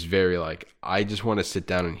 it was very like, I just want to sit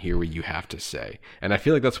down and hear what you have to say. And I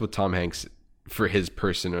feel like that's what Tom Hanks, for his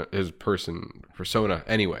persona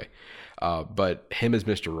anyway. But him as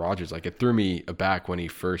Mr. Rogers, like, it threw me aback when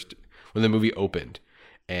the movie opened,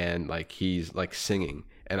 and like he's like singing,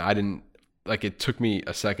 and I didn't, like, it took me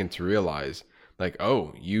a second to realize, like,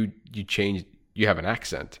 oh, you changed, you have an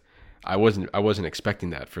accent. I wasn't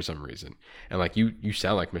expecting that for some reason. And like, you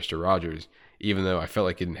sound like Mr. Rogers, even though I felt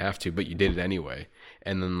like you didn't have to, but you did it anyway.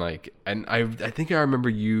 And then like, and I think I remember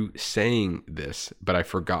you saying this, but I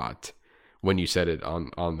forgot when you said it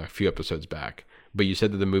on a few episodes back. But you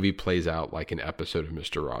said that the movie plays out like an episode of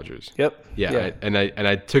Mr. Rogers. Yep. Yeah.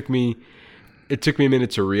 It took me a minute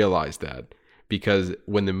to realize that, because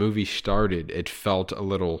when the movie started, it felt a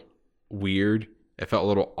little weird. It felt a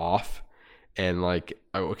little off. and like,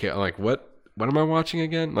 okay, I'm like, what am I watching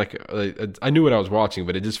again? Like, I knew what I was watching,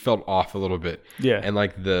 but it just felt off a little bit. Yeah. And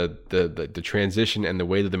like the transition and the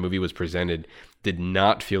way that the movie was presented did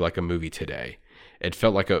not feel like a movie today. It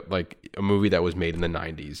felt like a movie that was made in the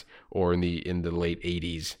 90s or in the late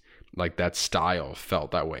 80s. Like that style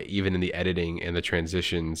felt that way, even in the editing and the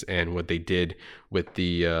transitions and what they did with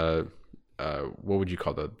the what would you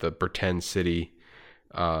call the pretend city?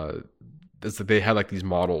 They had like these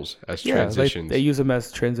models as transitions. They use them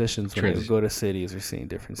as transitions when they go to cities or seeing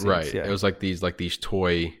different scenes. Right. Yeah. It was like these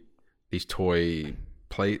toy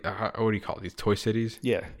play. What do you call it? These toy cities.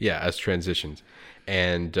 Yeah. Yeah, as transitions,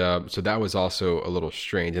 and so that was also a little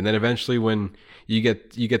strange. And then eventually, when you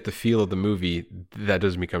get the feel of the movie, that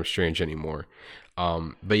doesn't become strange anymore.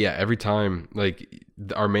 But yeah, every time, like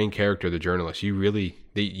our main character, the journalist, you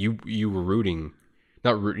were rooting,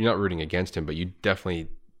 you're not rooting against him, but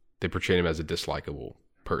they portrayed him as a dislikable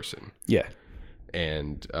person. Yeah.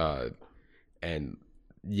 And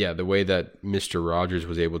yeah, the way that Mr. Rogers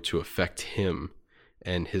was able to affect him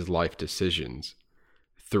and his life decisions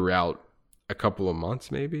throughout a couple of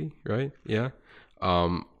months, maybe, right? Yeah.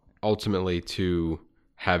 Ultimately to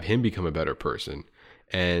have him become a better person,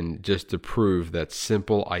 and just to prove that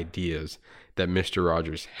simple ideas that Mr.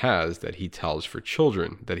 Rogers has, that he tells for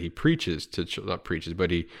children, that he preaches to, not preaches,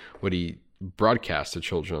 but what he broadcasts to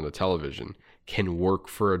children on the television, can work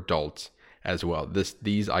for adults as well.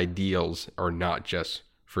 These ideals are not just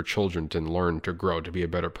for children to learn, to grow, to be a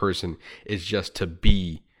better person. It's just to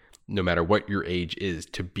be, no matter what your age is,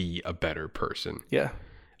 to be a better person. Yeah.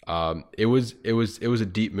 It was a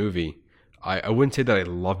deep movie. I wouldn't say that I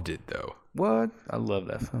loved it though. What? I love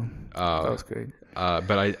that film. That was great.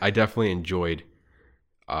 But I definitely enjoyed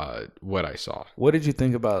what I saw. What did you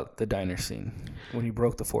think about the diner scene when he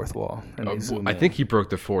broke the fourth wall? I think he broke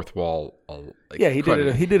the fourth wall. Yeah, he did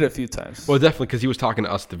it. He did it a few times. Well, definitely, because he was talking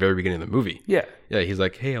to us at the very beginning of the movie. Yeah, yeah. He's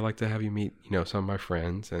like, "Hey, I'd like to have you meet, some of my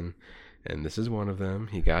friends, and this is one of them.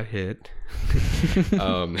 He got hit."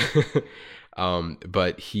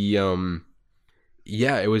 But he,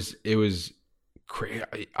 yeah, it was crazy.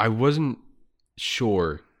 I wasn't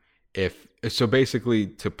sure if. So basically,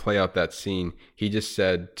 to play out that scene, he just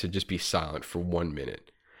said to just be silent for 1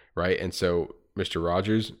 minute, right? And so Mr.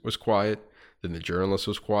 Rogers was quiet, then the journalist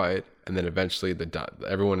was quiet, and then eventually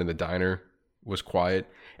everyone in the diner was quiet.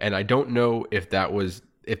 And I don't know if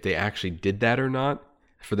they actually did that or not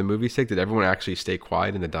for the movie's sake. Did everyone actually stay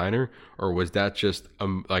quiet in the diner, or was that just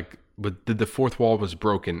did the fourth wall was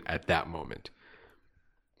broken at that moment?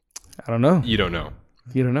 I don't know. You don't know.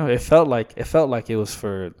 You don't know. It felt like it was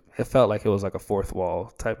like a fourth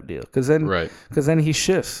wall type of deal. Because then he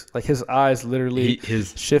shifts. Like his eyes literally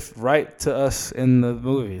shift right to us in the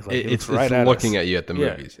movie. Like it's right at looking us. at you at the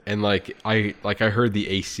movies. And I heard the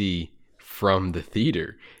AC from the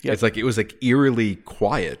theater. Yep. It's like it was like eerily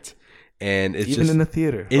quiet. And it's even just in the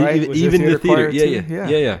theater, right? Even the theater.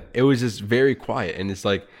 Yeah. It was just very quiet. And it's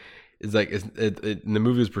like and the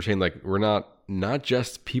movie was portraying like we're not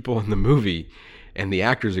just people in the movie. And the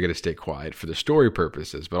actors are going to stay quiet for the story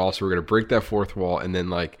purposes, but also we're going to break that fourth wall. And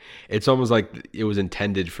then it's almost like it was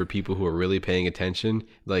intended for people who are really paying attention.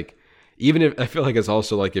 Like, even if I feel like it's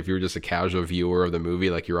also like if you're just a casual viewer of the movie,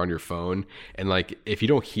 like you're on your phone and like, if you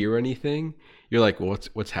don't hear anything, you're like, well,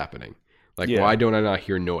 what's happening? Like, why don't I not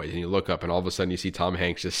hear noise? And you look up and all of a sudden you see Tom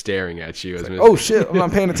Hanks just staring at you. Oh shit, I'm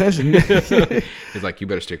not paying attention. He's like, you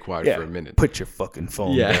better stay quiet for a minute. Put your fucking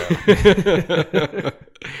phone down.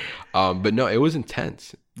 But no, it was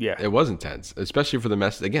intense. Yeah. It was intense, especially for the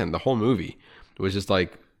message. Again, the whole movie was just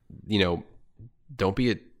like, don't be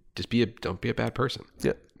a bad person.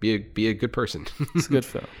 Yeah. Be a good person. It's a good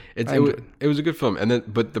film. It was a good film. And then,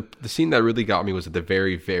 but the scene that really got me was at the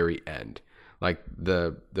very, very end. Like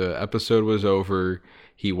the episode was over,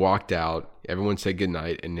 he walked out, everyone said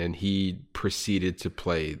goodnight, and then he proceeded to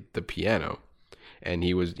play the piano. And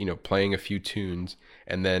he was, playing a few tunes,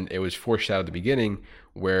 and then it was foreshadowed at the beginning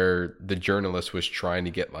where the journalist was trying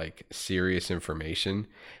to get like serious information,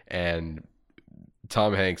 and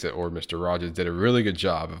Tom Hanks or Mr. Rogers did a really good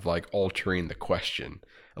job of like altering the question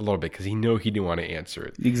a little bit because he didn't want to answer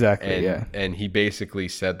it. Exactly. And he basically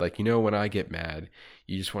said like, when I get mad,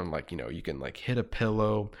 you just want to like, you can like hit a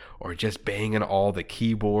pillow or just bang on all the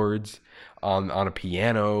keyboards on a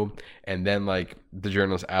piano. And then like the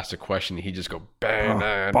journalist asked a question, he just go bang,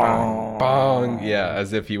 bang, bang, bang. Yeah,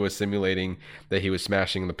 as if he was simulating that he was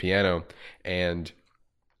smashing the piano. And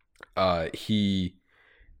he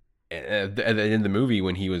in the movie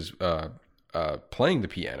when he was playing the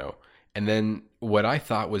piano, and then what I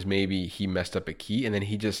thought was maybe he messed up a key, and then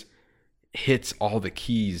he just hits all the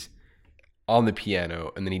keys on the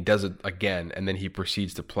piano, and then he does it again, and then he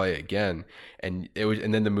proceeds to play again, and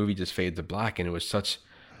then the movie just fades to black, and it was such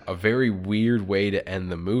a very weird way to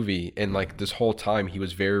end the movie. And like this whole time he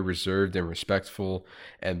was very reserved and respectful,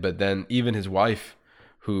 but then even his wife,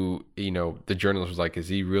 who, the journalist was like, is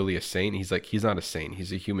he really a saint? He's like, he's not a saint,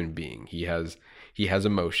 he's a human being. He has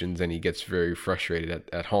emotions, and he gets very frustrated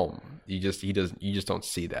at home. You just don't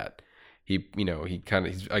see that.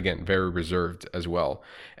 He's again very reserved as well.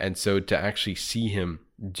 And so to actually see him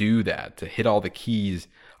do that, to hit all the keys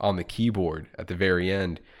on the keyboard at the very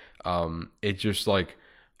end, it's just like,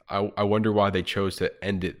 I wonder why they chose to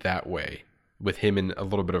end it that way, with him in a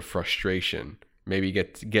little bit of frustration. Maybe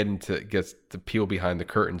gets to peel behind the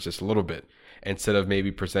curtains just a little bit, instead of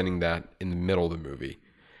maybe presenting that in the middle of the movie.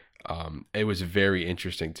 It was very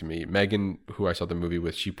interesting to me. Megan, who I saw the movie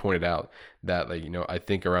with, she pointed out that, like, I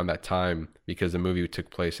think around that time, because the movie took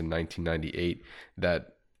place in 1998,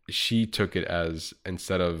 that she took it as,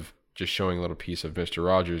 instead of just showing a little piece of Mr.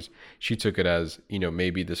 Rogers, she took it as,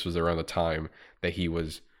 maybe this was around the time that he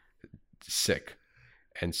was sick,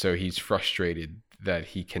 and so he's frustrated that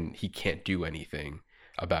he can't do anything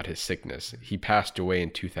about his sickness. He passed away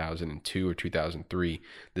in 2002 or 2003.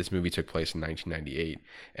 This movie took place in 1998,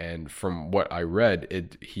 and from what I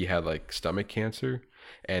read, he had like stomach cancer,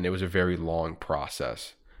 and it was a very long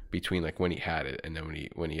process between like when he had it and then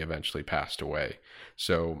when he eventually passed away.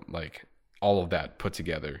 So like all of that put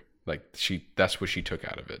together, like that's what she took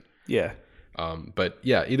out of it. Yeah. But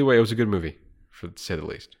yeah, either way, it was a good movie, to say the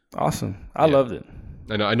least. Awesome. I loved it.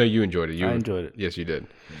 I know you enjoyed it. I enjoyed it. Yes, you did.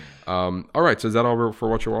 All right, so is that all for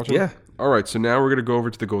what you're watching? Yeah. All right, so now we're going to go over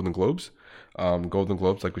to the Golden Globes. Golden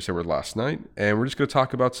Globes, like we said, were last night, and we're just going to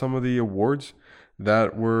talk about some of the awards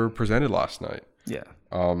that were presented last night. Yeah.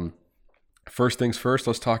 First things first,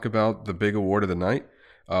 let's talk about the big award of the night,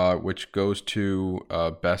 which goes to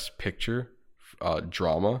Best Picture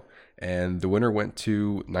Drama, and the winner went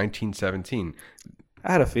to 1917.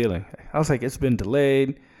 I had a feeling. I was like, it's been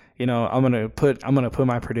delayed. I'm gonna put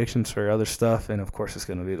my predictions for other stuff, and of course, it's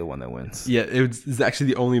gonna be the one that wins. Yeah, it's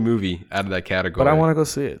actually the only movie out of that category. But I want to go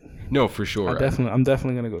see it. No, for sure. I'm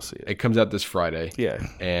definitely gonna go see it. It comes out this Friday. Yeah,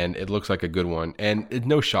 and it looks like a good one. And it's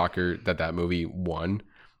no shocker that movie won.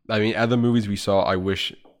 I mean, out of the movies we saw, I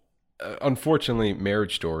wish, unfortunately,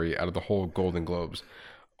 Marriage Story, out of the whole Golden Globes,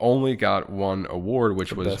 only got one award,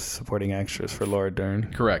 which was Best Supporting Actress for Laura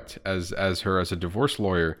Dern. Correct, as her as a divorce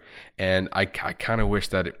lawyer, and I kind of wish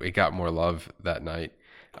that it got more love that night.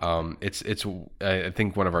 It's I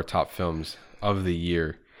think one of our top films of the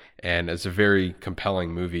year, and it's a very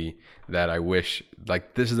compelling movie that I wish,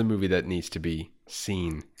 like, this is a movie that needs to be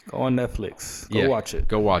seen. Go on Netflix. Go watch it.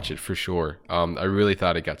 Go watch it for sure. I really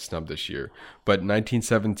thought it got snubbed this year, but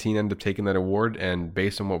 1917 ended up taking that award, and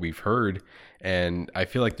based on what we've heard, and I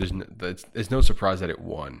feel like there's no surprise that it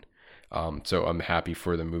won. So I'm happy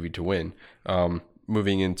for the movie to win.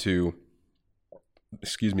 Moving into,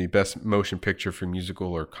 Best Motion Picture for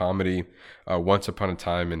Musical or Comedy, Once Upon a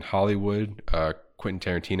Time in Hollywood, Quentin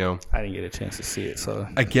Tarantino. I didn't get a chance to see it, so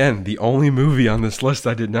again, the only movie on this list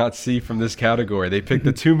I did not see from this category. They picked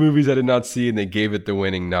the two movies I did not see, and they gave it the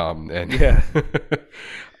winning nom. And yeah.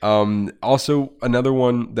 Also, another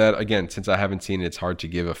one that, again, since I haven't seen it, it's hard to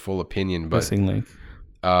give a full opinion. But Missing Link.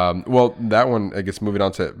 Well, that one, I guess, moving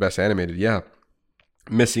on to Best Animated. Yeah,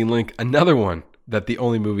 Missing Link, another one that the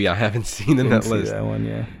only movie I haven't seen in that list. That one,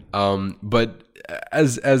 yeah. But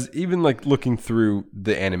as even like looking through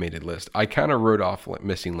the animated list, I kind of wrote off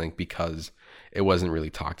Missing Link because it wasn't really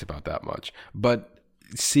talked about that much. But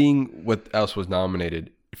seeing what else was nominated,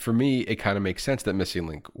 for me, it kind of makes sense that Missing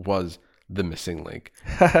Link was the Missing Link.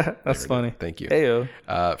 That's funny. Thank you.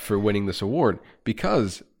 Heyo. For winning this award,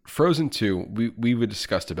 because Frozen 2, we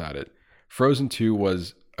discussed about it. Frozen 2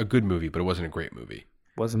 was a good movie, but it wasn't a great movie.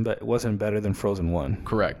 Wasn't better than Frozen 1.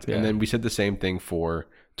 Correct. Yeah. And then we said the same thing for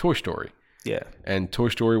Toy Story. Yeah. And Toy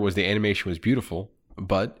Story the animation was beautiful,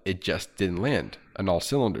 but it just didn't land on all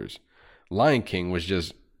cylinders. Lion King was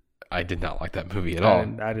just, I did not like that movie at all.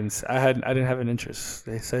 I didn't have an interest.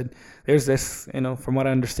 They said there's this, from what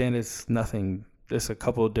I understand, it's nothing. There's a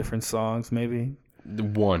couple of different songs, maybe.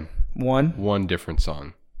 One different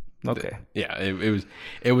song. Okay. Yeah,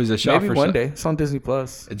 it was a shot maybe for one day. It's on Disney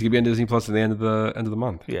Plus. It's gonna be on Disney Plus at the end of the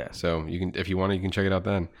month. Yeah. So you can, if you want, you can check it out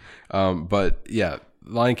then. But yeah,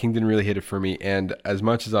 Lion King didn't really hit it for me, and as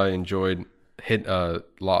much as I enjoyed How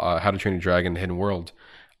to Train Your Dragon: The Hidden World,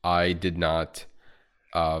 I did not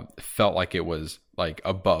felt like it was like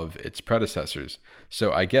above its predecessors.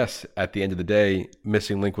 So I guess at the end of the day,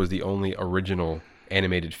 Missing Link was the only original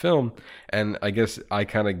animated film. And I guess I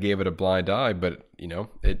kind of gave it a blind eye, but it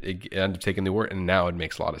ended up taking the award, and now it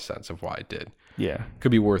makes a lot of sense of why it did. Yeah,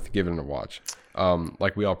 could be worth giving it a watch.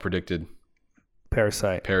 Like we all predicted,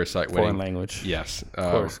 Parasite winning. Foreign language. Yes,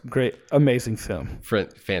 of course, great, amazing film.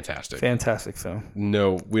 Fantastic film.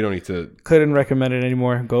 No, we don't need to. Couldn't recommend it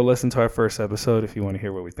anymore. Go listen to our first episode if you want to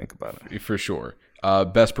hear what we think about it. For sure.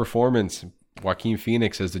 Best performance, Joaquin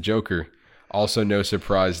Phoenix as the Joker. Also, no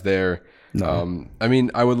surprise there. No. I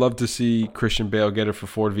mean, I would love to see Christian Bale get it for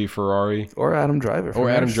Ford v Ferrari. Or Adam Driver.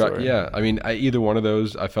 Yeah. I mean, either one of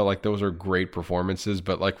those, I felt like those are great performances.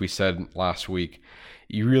 But like we said last week,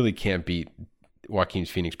 you really can't beat Joaquin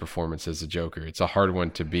Phoenix performance as the Joker. It's a hard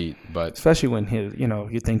one to beat, but especially when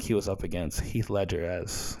you think he was up against Heath Ledger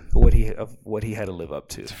as what he had to live up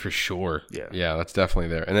to. For sure. Yeah, that's definitely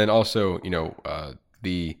there. And then also, a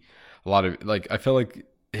lot of I feel like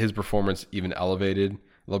his performance even elevated a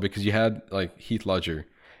little bit because you had like Heath Ledger,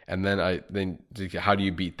 and then how do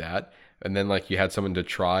you beat that? And then like you had someone to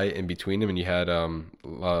try in between him, and you had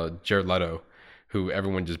Jared Leto, who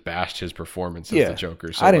everyone just bashed his performance as the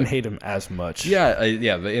Joker. So I didn't hate him as much. Yeah,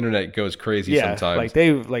 the internet goes crazy sometimes.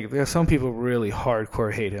 There's some people really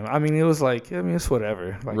hardcore hate him. I mean, it was it's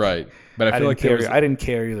whatever. Right, but I feel like I didn't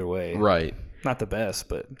care either way. Right. Not the best,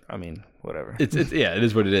 but I mean, whatever. It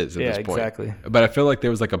is what it is at this point. Exactly. But I feel like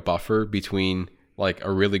there was like a buffer between like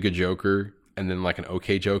a really good Joker and then like an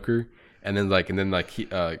okay Joker, and then Joaquin you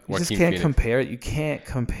just can't compare it. You can't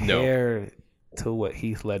compare to what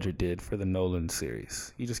Heath Ledger did for the Nolan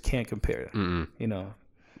series. You just can't compare it.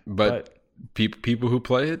 But people who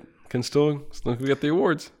play it can still get the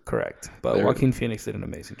awards. Correct. But Joaquin Phoenix did an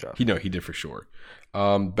amazing job. He did for sure.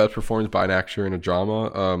 Best performance by an actor in a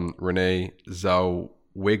drama, Renee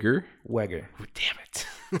Zellweger. Oh, damn it.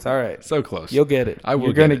 It's all right. So close. You'll get it.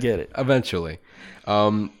 You're going to get it. Eventually.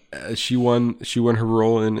 She won her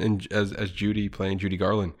role as Judy, playing Judy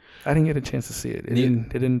Garland. I didn't get a chance to see it. It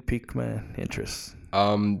didn't pique my interest.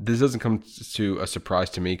 This doesn't come to a surprise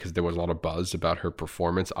to me because there was a lot of buzz about her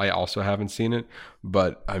performance. I also haven't seen it,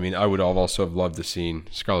 but I mean, I would also have loved to seen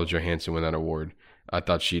Scarlett Johansson win that award. I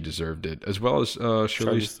thought she deserved it, as well as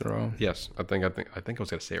Charlize Theron. Yes, I think I was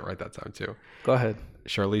gonna say it right that time too. Go ahead.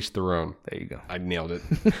 Charlize Theron. There you go. I nailed it.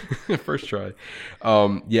 First try.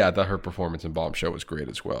 I thought her performance in Bombshell was great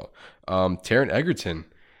as well. Taron Egerton,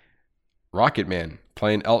 Rocket Man,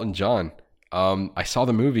 playing Elton John. I saw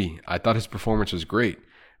the movie. I thought his performance was great,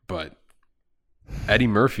 but Eddie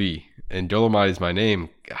Murphy in Dolomite Is My Name,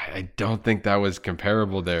 I don't think that was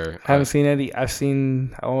comparable there. I haven't seen Eddie.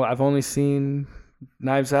 I've only seen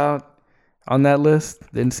Knives Out on that list.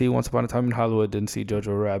 Didn't see Once Upon a Time in Hollywood. Didn't see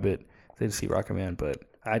Jojo Rabbit. Didn't see Rocket Man. But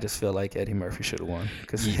I just feel like Eddie Murphy should have won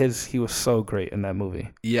because he was so great in that movie.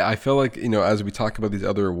 Yeah, I feel like as we talk about these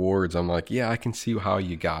other awards, I'm like, I can see how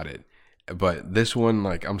you got it. But this one,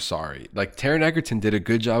 I'm sorry. Taron Egerton did a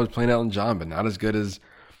good job of playing Elton John, but not as good as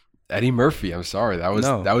Eddie Murphy. I'm sorry. That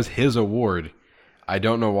was his award. I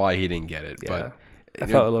don't know why he didn't get it, but I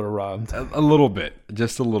felt a little robbed. A little bit,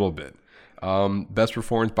 just a little bit. Best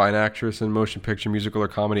performance by an actress in motion picture, musical, or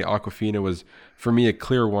comedy. Awkwafina was, for me, a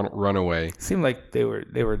clear runaway. It seemed like they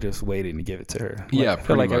were just waiting to give it to her. I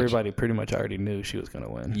feel like everybody pretty much already knew she was going to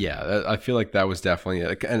win. Yeah, I feel like that was definitely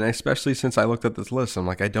it. And especially since I looked at this list, I'm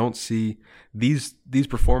like, I don't see these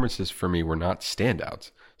performances for me were not standouts.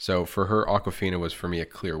 So for her, Awkwafina was for me a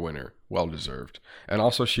clear winner, well deserved. And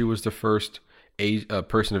also, she was the first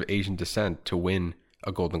person of Asian descent to win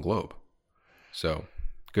a Golden Globe. So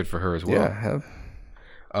good for her as well.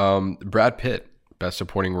 Yeah, Brad Pitt, best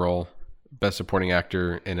supporting role, best supporting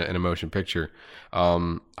actor in a motion picture.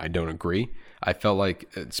 I don't agree. I felt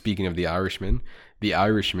like, speaking of The Irishman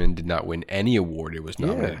did not win any award it was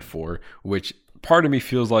nominated for, which part of me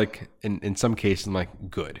feels like, in some cases, I'm like,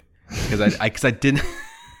 good, because I didn't.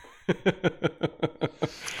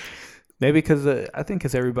 Maybe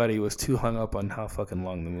because everybody was too hung up on how fucking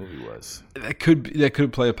long the movie was. That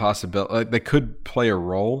could play a possibility. That could play a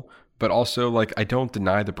role, but also I don't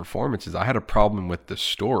deny the performances. I had a problem with the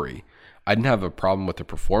story. I didn't have a problem with the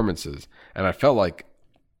performances, and I felt like,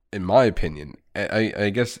 in my opinion,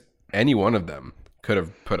 I guess any one of them could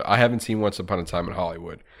have put. I haven't seen Once Upon a Time in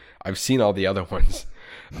Hollywood. I've seen all the other ones,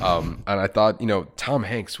 and I thought Tom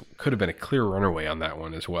Hanks could have been a clear runaway on that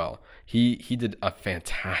one as well. He did a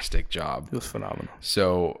fantastic job. It was phenomenal.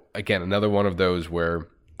 So again, another one of those where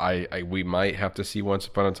we might have to see Once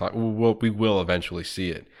Upon a Time. We will eventually see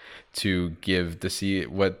it to see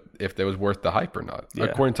what if that was worth the hype or not. Yeah.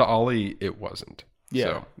 According to Ollie, it wasn't. Yeah,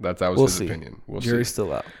 so that was his opinion. We'll Jury's see.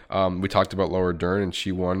 Still out. We talked about Laura Dern, and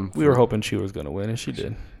she won. We were hoping she was going to win, and she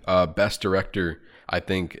did. Best director. I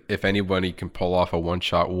think if anybody can pull off a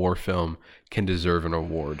one-shot war film, can deserve an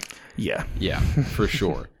award. Yeah. Yeah, for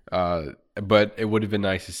sure. But it would have been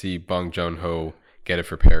nice to see Bong Joon-ho get it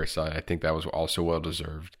for Parasite. I think that was also well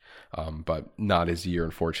deserved. But not his year,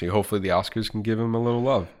 unfortunately. Hopefully the Oscars can give him a little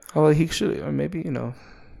love. Oh, he should. Or maybe,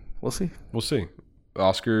 we'll see. We'll see.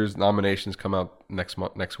 Oscars nominations come out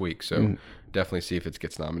next week, so definitely see if it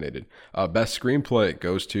gets nominated. Best screenplay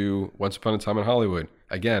goes to Once Upon a Time in Hollywood.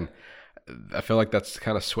 Again, I feel like that's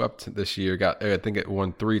kind of swept this year. I think it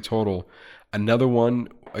won 3 total. Another one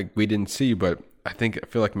we didn't see, but I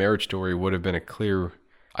feel like Marriage Story would have been a clear.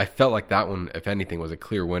 I felt like that one, if anything, was a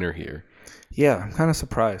clear winner here. Yeah, I'm kind of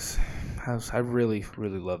surprised. I really,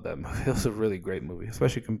 really love that movie. It was a really great movie,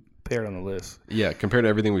 especially compared on the list. Yeah, compared to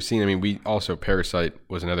everything we've seen. I mean, Parasite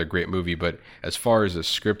was another great movie, but as far as the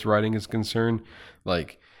script writing is concerned,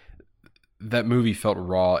 like that movie felt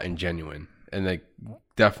raw and genuine. And like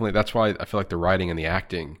definitely that's why I feel like the writing and the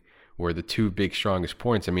acting were the 2 big strongest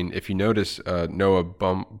points. I mean, if you notice Noah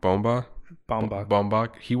Baumbach,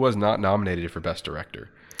 he was not nominated for Best Director.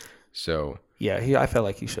 So yeah, I felt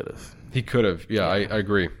like he should have. He could have. Yeah, I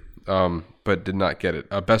agree. But did not get it.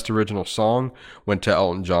 Best Original Song went to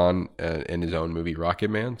Elton John in his own movie Rocket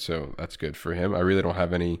Man, so that's good for him. I really don't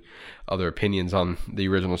have any other opinions on the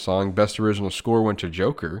original song. Best Original Score went to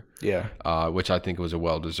Joker. Yeah. Which I think was a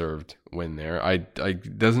well-deserved win there. I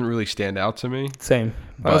doesn't really stand out to me. Same.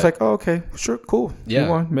 I was like, oh, okay, sure, cool. Yeah.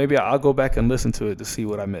 Move on. Maybe I'll go back and listen to it to see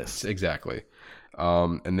what I missed. Exactly.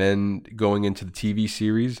 And then going into the TV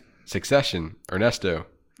series, Succession, Ernesto.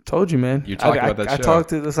 Told you, man. You talked about that show. I talked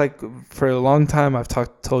to this for a long time. I've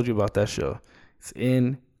told you about that show. It's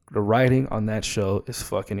in the writing on that show is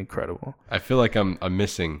fucking incredible. I feel like I'm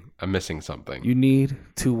missing something. You need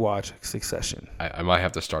to watch Succession. I might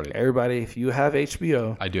have to start it. Everybody, if you have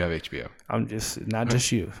HBO, I do have HBO. I'm just not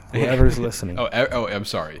just you. Whoever's listening. Oh, I'm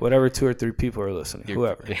sorry. Whatever 2 or 3 people are listening.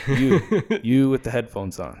 Whoever. You with the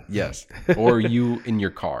headphones on. Yes. Or you in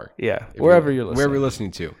your car. Yeah. Wherever you're listening. Wherever you're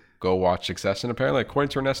listening to. Go watch Succession. Apparently, according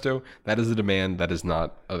to Ernesto, that is a demand. That is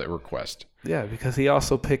not a request. Yeah, because he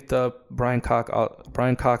also picked up Brian Cox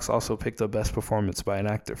also picked up Best Performance by an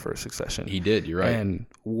Actor for Succession. He did. You're right. And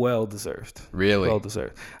well deserved. Really? Well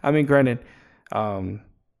deserved. I mean, granted, I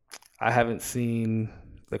haven't seen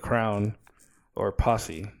The Crown or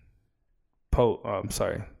Posse. I'm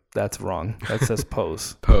sorry. That's wrong. That says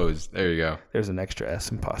Pose. Pose. There you go. There's an extra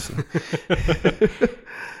S in Posse.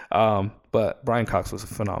 But Brian Cox was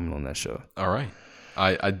phenomenal in that show. All right.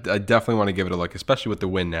 I definitely want to give it a look, especially with the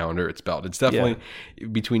win now under its belt. It's definitely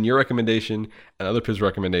between your recommendation and other people's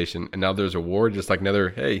recommendation, and now there's a war, just like another,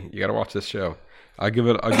 hey, you got to watch this show. I'll give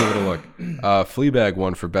it a look. Fleabag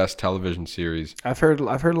won for Best Television Series. I've heard a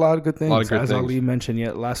lot of good things. As Ali mentioned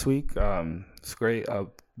last week. It's great.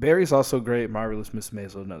 Barry's also great. Marvelous Miss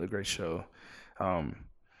Maisel, another great show.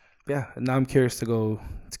 Yeah, and now I'm curious to go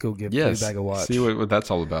give Fleabag a watch. See what that's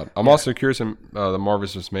all about. I'm also curious in the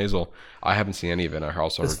Marvelous Miss Maisel. I haven't seen any of it. I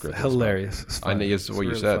also heard good things. Hilarious. It's I know it's what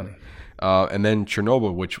you said. And then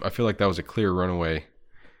Chernobyl, which I feel like that was a clear runaway.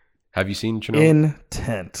 Have you seen Chernobyl?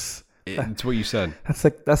 Intense. It's what you said.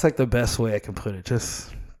 That's like the best way I can put it.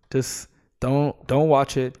 Just don't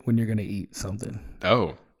watch it when you're gonna eat something.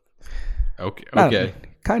 Oh. Okay.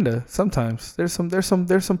 Kinda. Sometimes there's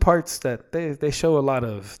some parts that they show a lot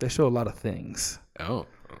of things. Oh,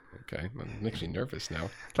 okay. That makes me nervous now.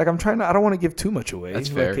 Like I don't want to give too much away. That's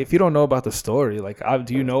fair. Like if you don't know about the story,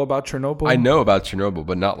 do you know about Chernobyl? I know about Chernobyl,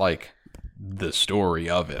 but not like the story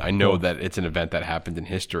of it. I know that it's an event that happened in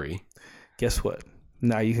history. Guess what?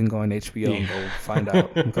 Now you can go on HBO and go find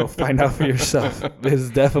out. Go find out for yourself. It's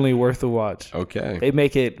definitely worth a watch. Okay. They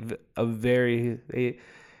make it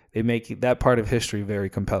they make that part of history very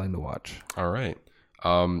compelling to watch. All right.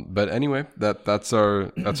 But anyway, that's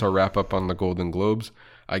our wrap up on the Golden Globes.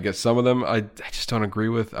 I guess some of them I just don't agree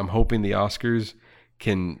with. I'm hoping the Oscars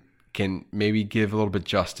can maybe give a little bit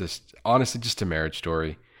justice. Honestly, just to Marriage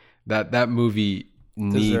Story. That movie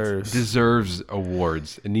deserves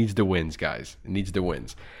awards. It needs the wins, guys. It needs the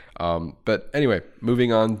wins. But anyway,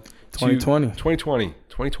 moving on.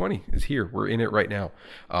 2020 is here. We're in it right now.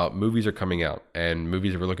 Movies are coming out, and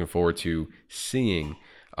movies that we're looking forward to seeing,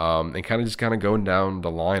 and kind of going down the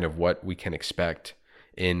line of what we can expect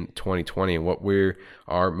in 2020 and what we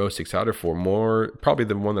are most excited for. More probably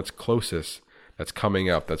the one that's closest that's coming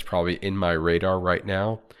up. That's probably in my radar right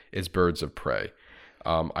now is Birds of Prey.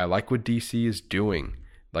 I like what DC is doing.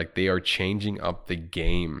 Like they are changing up the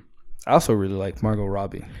game. I also really like Margot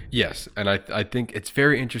Robbie. Yes, and I think it's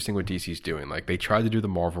very interesting what DC's doing. Like they tried to do the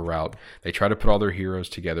Marvel route. They tried to put all their heroes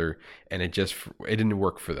together, and it didn't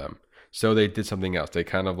work for them. So they did something else. They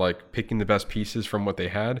kind of like picking the best pieces from what they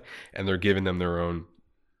had, and they're giving them their own.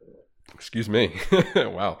 Excuse me.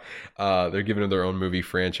 Wow. They're giving them their own movie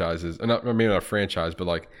franchises. Not maybe not a franchise, but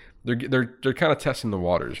like they're kind of testing the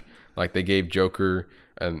waters. Like they gave Joker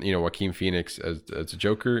and Joaquin Phoenix as a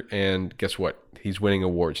Joker, and guess what? He's winning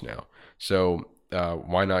awards now. So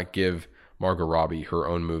why not give Margot Robbie her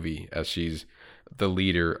own movie as she's the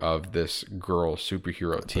leader of this girl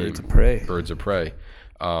superhero team? Birds of Prey.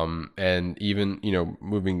 And even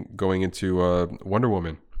going into Wonder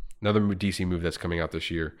Woman, another DC movie that's coming out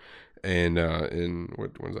this year, and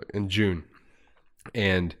in June,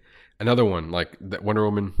 and another one like that Wonder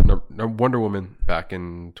Woman back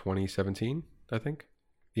in 2017, I think.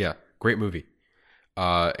 Yeah, great movie.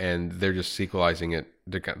 And they're just sequelizing it,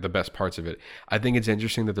 the best parts of it. I think it's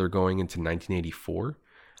interesting that they're going into 1984.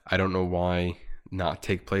 I don't know why not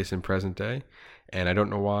take place in present day, and I don't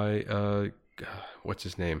know why. What's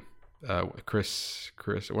his name? Chris.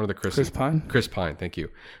 One of the Chris Pine. Chris Pine. Thank you.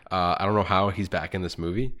 I don't know how he's back in this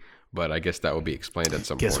movie, but I guess that will be explained at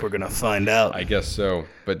some point. Guess we're gonna find out. I guess so.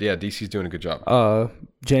 But yeah, DC's doing a good job.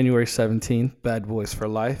 January 17th, Bad Boys for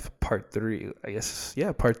Life, Part 3. I guess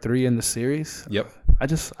Part 3 in the series. Yep.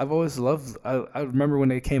 I've always loved. I remember when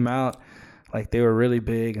they came out, like they were really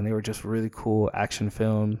big and they were just really cool action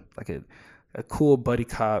film, like a cool buddy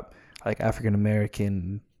cop, like African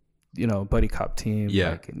American, buddy cop team.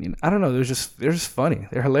 Yeah. Like, and, I don't know. They're just funny.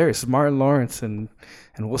 They're hilarious. Martin Lawrence and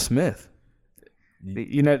Will Smith.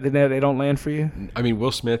 They don't land for you. I mean,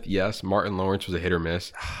 Will Smith, yes. Martin Lawrence was a hit or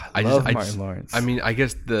miss. I love Martin Lawrence. I mean, I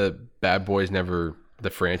guess the Bad Boys the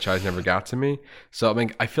franchise never got to me. So I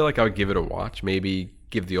mean, I feel like I would give it a watch. Maybe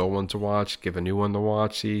give the old ones a watch, give a new one to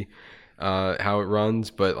watch, see how it runs.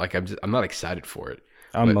 But like, I'm not excited for it.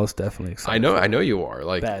 I'm most definitely excited. I know you are.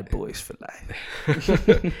 Like Bad Boys for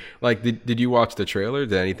Life. Like, did you watch the trailer?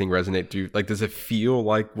 Did anything resonate to you? Like, does it feel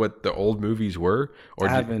like what the old movies were? Or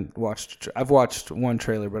I haven't watched. I've watched one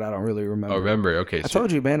trailer, but I don't really remember. Oh, remember? Okay. I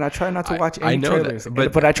told you, man. I try not to watch any trailers,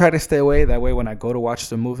 that, but I try to stay away. That way, when I go to watch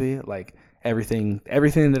the movie, like everything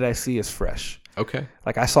that I see is fresh. Okay.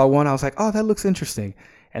 Like I saw one, I was like, oh, that looks interesting.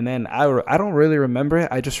 And then I don't really remember it.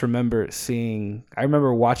 I just remember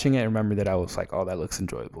watching it and remember that I was like, oh, that looks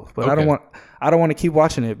enjoyable. But okay. I don't want to keep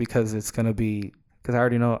watching it because it's going to be, because I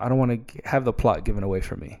already know, I don't want to have the plot given away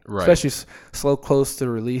from me. Right. Especially close to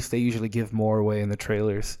release, they usually give more away in the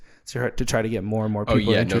trailers to try to get more and more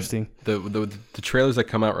people interesting. No, the trailers that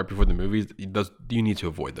come out right before the movies, you need to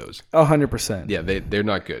avoid those. 100%. Yeah, they're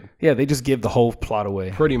not good. Yeah, they just give the whole plot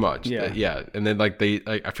away. Pretty much. Yeah. And then I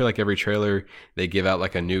feel like every trailer they give out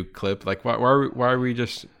like a new clip. Like why do we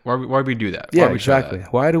do that? Yeah, exactly.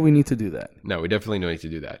 Why do we need to do that? No, we definitely don't need to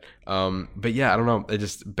do that. But yeah, I don't know. It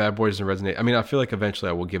just Bad Boys doesn't resonate. I mean, I feel like eventually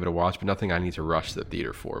I will give it a watch, but nothing I need to rush to the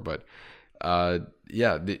theater for. But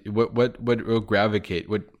what will gravitate?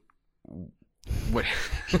 What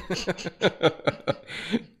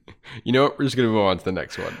you know what? We're just gonna move on to the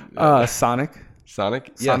next one. Sonic.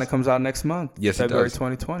 Sonic Comes out next month. Yes, February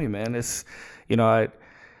 2020. Man, it's I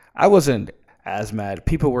wasn't as mad.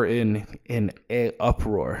 People were in a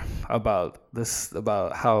uproar about this,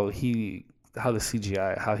 about how the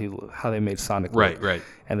CGI, how they made Sonic look. Right.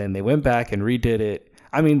 And then they went back and redid it.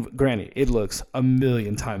 I mean, granted, it looks a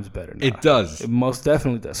million times better now. It does. It most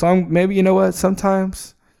definitely does. So maybe, you know what?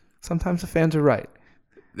 Sometimes the fans are right.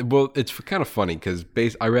 Well, it's kind of funny because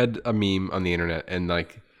I read a meme on the internet, and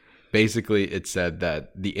like basically it said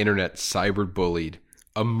that the internet cyberbullied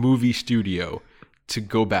a movie studio to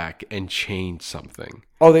go back and change something.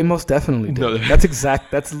 Oh, they most definitely did. No,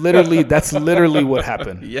 that's literally what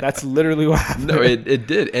happened. Yeah. That's literally what happened. No, it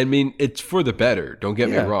did. I mean, it's for the better. Don't get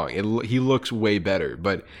me wrong. He looks way better,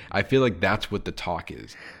 but I feel like that's what the talk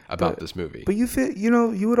is about this movie. But you feel,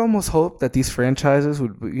 you would almost hope that these franchises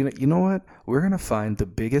would, you know what? We're going to find the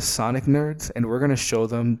biggest Sonic nerds and we're going to show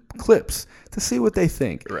them clips to see what they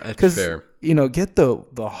think. That's fair. Get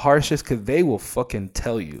the harshest, because they will fucking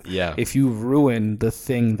tell you if you ruin the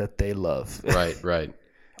thing that they love. Right.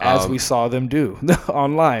 As we saw them do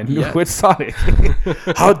online with Sonic.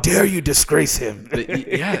 How dare you disgrace him?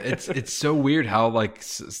 It's so weird how like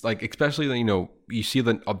especially you see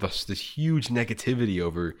this huge negativity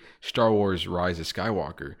over Star Wars Rise of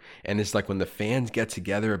Skywalker, and it's like when the fans get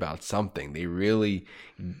together about something, they really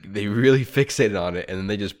fixated on it, and then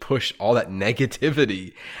they just push all that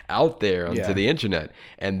negativity out there onto the internet,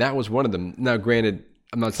 and that was one of them. Now, granted,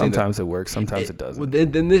 I'm not saying sometimes it works, sometimes it doesn't. Well,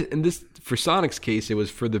 in this for Sonic's case, it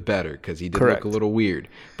was for the better because he did look a little weird.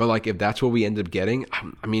 But like, if that's what we end up getting,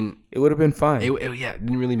 I mean, it would have been fine. It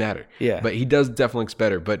didn't really matter. Yeah, but he does definitely looks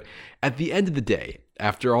better. But at the end of the day,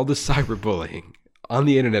 after all the cyberbullying, on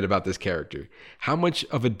the internet about this character. How much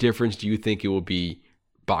of a difference do you think it will be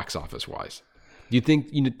box office wise? Do you think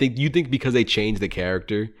because they changed the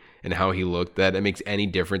character and how he looked that it makes any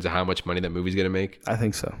difference in how much money that movie's going to make? I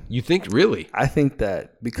think so. You think really? I think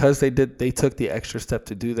that because they took the extra step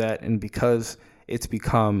to do that, and because it's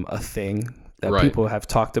become a thing that people have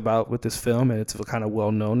talked about with this film, and it's kind of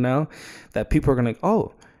well known now, that people are going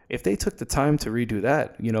to, if they took the time to redo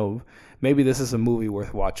that, maybe this is a movie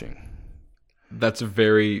worth watching. That's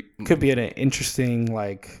could be an interesting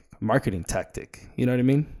marketing tactic. You know what I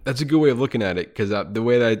mean? That's a good way of looking at it, because the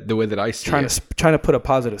way that I see trying to put a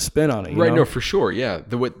positive spin on it. Right? No, for sure. Yeah.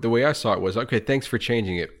 The way I saw it was, okay, thanks for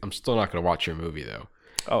changing it. I'm still not going to watch your movie though.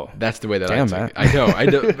 Oh, that's the way that damn, I took it. I know. I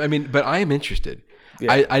do. I mean, but I am interested.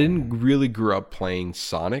 Yeah. I didn't really grow up playing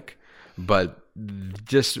Sonic, but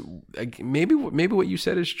just maybe what you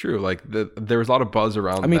said is true. Like there was a lot of buzz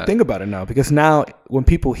around. I mean, think about it now, because now when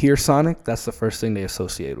people hear Sonic, that's the first thing they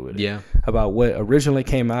associate with it. Yeah. About what originally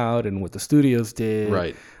came out and what the studios did.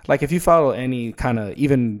 Right. Like if you follow any kind of,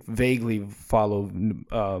 even vaguely follow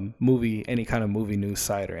any kind of movie news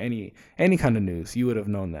site or any kind of news, you would have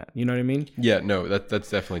known that. You know what I mean? Yeah. No, that's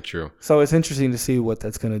definitely true. So it's interesting to see what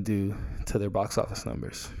that's going to do to their box office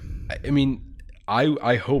numbers. I mean,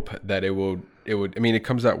 I hope that it would. I mean, it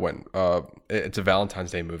comes out when? It's a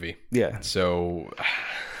Valentine's Day movie. Yeah. So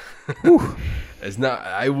it's not.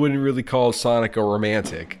 I wouldn't really call Sonic a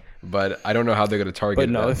romantic, but I don't know how they're going to target. But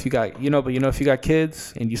no, that. if you got, if you got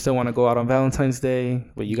kids and you still want to go out on Valentine's Day,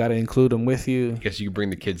 but you got to include them with you. I guess you can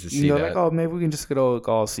bring the kids to see that. Like, maybe we can just go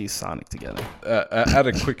all see Sonic together. At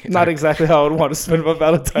a quick, not exactly how I would want to spend my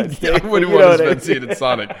Valentine's Day. I wouldn't want to spend seeing it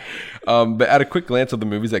Sonic. But at a quick glance of the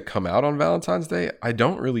movies that come out on Valentine's Day, I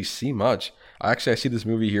don't really see much. I see this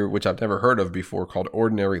movie here, which I've never heard of before, called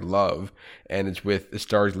Ordinary Love, and it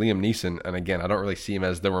stars Liam Neeson. And again, I don't really see him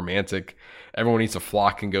as the romantic. Everyone needs to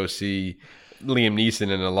flock and go see Liam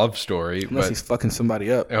Neeson in a love story. Unless he's fucking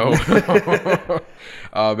somebody up. But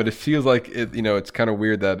it feels like it's kind of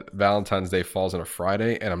weird that Valentine's Day falls on a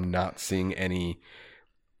Friday, and I'm not seeing any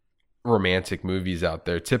romantic movies out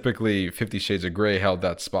there. Typically 50 Shades of Grey held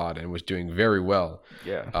that spot and was doing very well.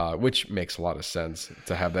 Yeah. Which makes a lot of sense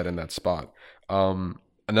to have that in that spot.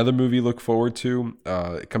 Another movie to look forward to,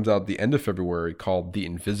 it comes out the end of February, called The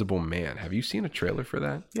Invisible Man. Have you seen a trailer for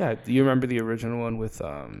that? Yeah. Do you remember the original one with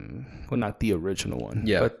not the original one,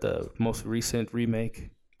 but the most recent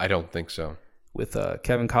remake? I don't think so. With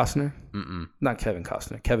Kevin Costner? Mm-mm. Not Kevin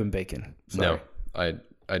Costner, Kevin Bacon. Sorry. No, I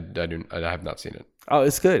have not seen it. Oh,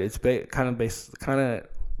 it's good. It's kind of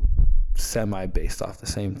semi based off the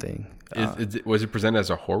same thing. Was it presented as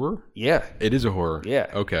a horror? Yeah, it is a horror. Yeah.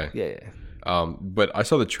 Okay. Yeah. But I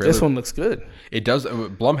saw the trailer. This one looks good. It does.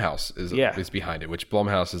 Blumhouse is behind it, which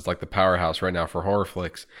Blumhouse is like the powerhouse right now for horror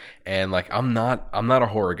flicks. And like, I'm not a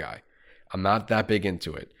horror guy. I'm not that big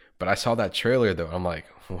into it. But I saw that trailer though. I'm like,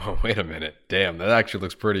 whoa, wait a minute. Damn, that actually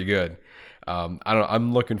looks pretty good.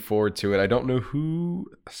 I'm looking forward to it. I don't know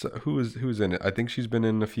who's in it. I think she's been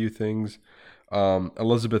in a few things.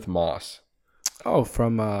 Elizabeth Moss. Oh,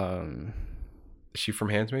 from is she from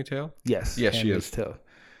Handmaid's Tale? Yes. Yes, she is. Tale.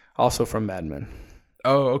 Also from Mad Men.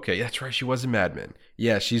 Oh, okay. That's right. She was in Mad Men.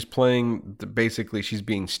 Yeah, she's playing. Basically, she's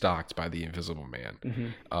being stalked by the Invisible Man.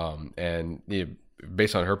 Mm-hmm. And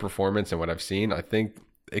based on her performance and what I've seen, I think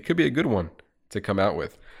it could be a good one to come out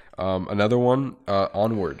with. Another one,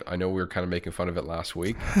 Onward. I know we were kind of making fun of it last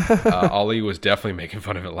week. Ali was definitely making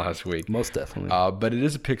fun of it last week. Most definitely. But it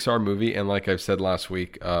is a Pixar movie, and like I've said last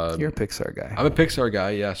week, you're a Pixar guy. I'm a Pixar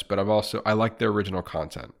guy, yes, but I like their original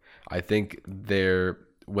content. I think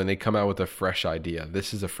when they come out with a fresh idea,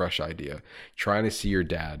 this is a fresh idea. Trying to see your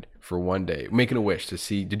dad for one day, making a wish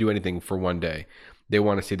to do anything for one day. They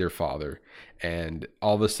want to see their father, and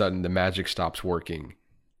all of a sudden the magic stops working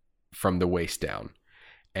from the waist down.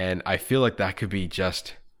 And I feel like that could be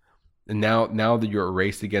just now that you're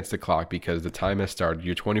raced against the clock because the time has started,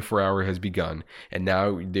 your 24-hour has begun, and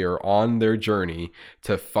now they're on their journey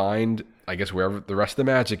to find, I guess, wherever the rest of the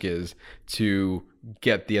magic is, to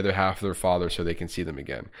get the other half of their father so they can see them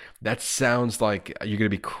again. That sounds like you're going to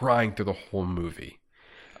be crying through the whole movie.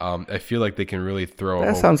 I feel like they can really throw.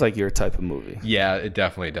 That sounds like your type of movie. Yeah, it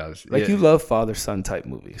definitely does. Like you love father-son type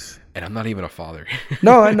movies. And I'm not even a father.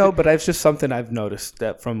 No, I know, but it's just something I've noticed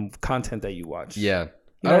that from content that you watch. Yeah.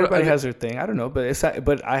 Everybody has their thing. I don't know, but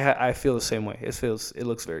I feel the same way. It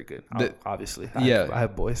looks very good. Obviously, I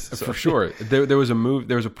have boys so. For sure. There was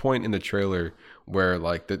a point in the trailer where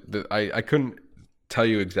like I couldn't tell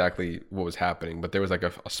you exactly what was happening, but there was like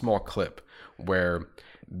a small clip where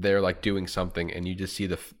they're like doing something, and you just see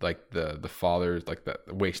the father's like the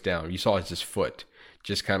waist down. You saw his foot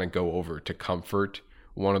just kind of go over to comfort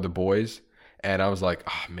one of the boys. And I was like,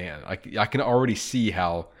 oh man, I can already see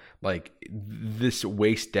how like this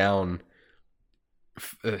waist down,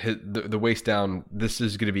 the waist down, this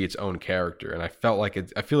is going to be its own character. And I feel like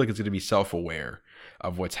it's going to be self-aware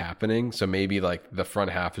of what's happening. So maybe like the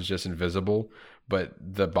front half is just invisible, but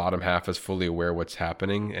the bottom half is fully aware what's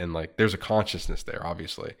happening. And like, there's a consciousness there,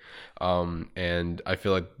 obviously. And I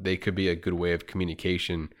feel like they could be a good way of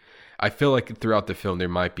communication. I feel like throughout the film, there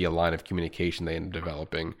might be a line of communication they end up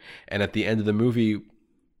developing. And at the end of the movie,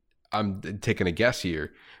 I'm taking a guess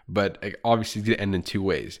here, but obviously it's going to end in two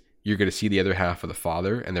ways. You're going to see the other half of the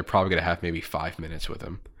father, and they're probably going to have maybe 5 minutes with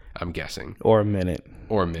him, I'm guessing. Or a minute.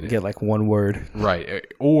 Get like one word. Right.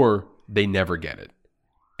 Or they never get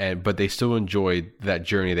it. But they still enjoyed that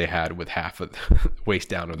journey they had with half of the waist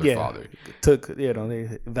down of their father.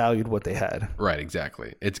 They valued what they had. Right,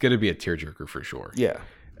 exactly. It's going to be a tearjerker for sure. Yeah.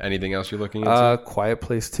 Anything else you're looking into? Quiet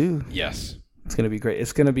Place 2. Yes. It's going to be great.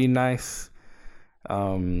 It's going to be nice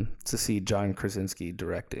to see John Krasinski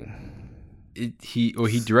directing. He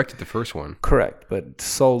directed the first one. Correct, but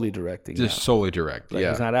solely directing. Just now. solely direct,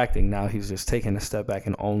 He's not acting now. He's just taking a step back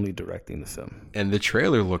and only directing the film. And the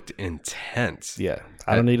trailer looked intense. Yeah.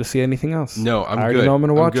 I don't need to see anything else. No, I already know I'm going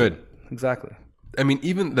to watch good. it. Exactly. I mean,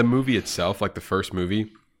 even the movie itself, like the first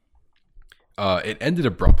movie, it ended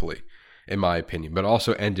abruptly, in my opinion, but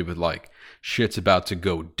also ended with like, shit's about to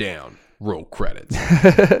go down. Roll credits.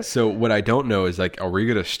 So what I don't know is like, are we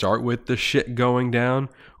going to start with the shit going down,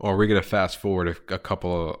 or are we going to fast forward a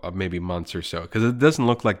couple of maybe months or so? Because it doesn't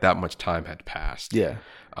look like that much time had passed. Yeah.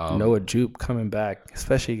 Noah Jupe coming back,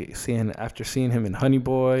 especially after seeing him in Honey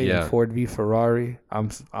Boy and Ford v Ferrari.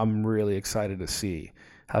 I'm really excited to see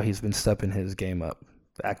how he's been stepping his game up,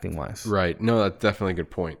 acting wise. Right. No, that's definitely a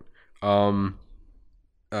good point.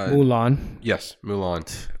 Mulan. Yes,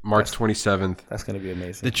 Mulan. March 27th. That's going to be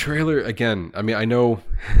amazing. The trailer, again, I mean, I know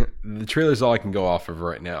the trailer is all I can go off of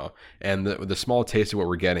right now. And the small taste of what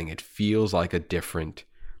we're getting, it feels like a different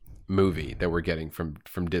movie that we're getting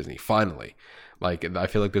from Disney, finally. Like, I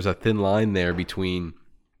feel like there's a thin line there between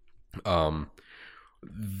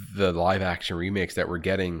the live action remakes that we're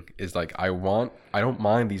getting. Is like, I don't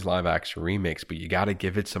mind these live action remakes, but you got to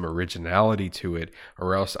give it some originality to it,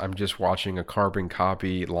 or else I'm just watching a carbon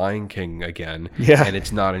copy Lion King again, and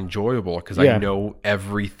it's not enjoyable because I know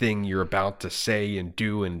everything you're about to say and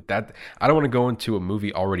do, and that I don't want to go into a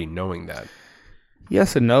movie already knowing that.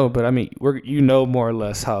 Yes and no, but I mean, more or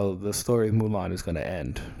less how the story of Mulan is going to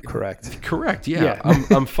end, correct? Correct, yeah.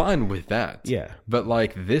 I'm fine with that. Yeah. But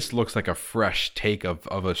like, this looks like a fresh take of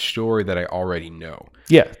a story that I already know.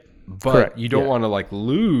 Yeah. But correct. You don't want to like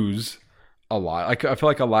lose a lot. Like, I feel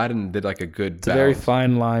like Aladdin did like a good balance. It's a very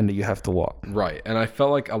fine line that you have to walk. Right. And I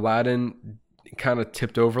felt like Aladdin kind of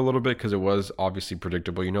tipped over a little bit because it was obviously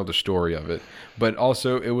predictable. You know the story of it. But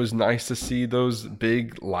also, it was nice to see those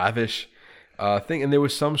big, lavish thing, and there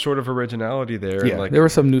was some sort of originality there. Yeah, and like, there were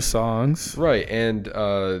some new songs, right? And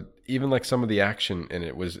even like some of the action in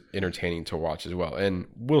it was entertaining to watch as well. And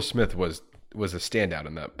Will Smith was a standout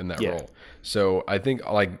in that role. So I think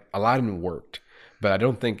like Aladdin worked, but I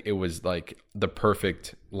don't think it was like the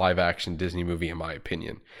perfect live action Disney movie in my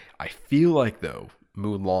opinion. I feel like though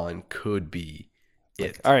Mulan could be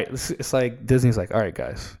it. All right, it's like Disney's like, all right,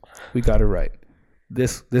 guys, we got it right.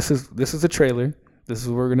 This is a trailer. This is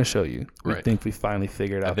what we're going to show you. We think we finally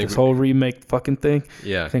figured out this whole remake fucking thing.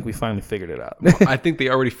 Yeah. I think we finally figured it out. I think they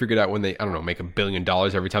already figured out when they, I don't know, make $1 billion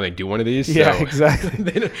every time they do one of these. Yeah, so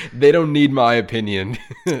exactly. They don't need my opinion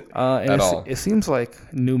at all. It seems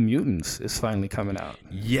like New Mutants is finally coming out.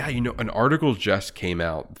 Yeah, an article just came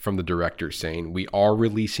out from the director saying, we are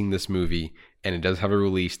releasing this movie, and it does have a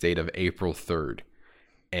release date of April 3rd.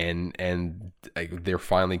 And they're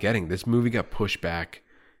finally getting, this movie got pushed back.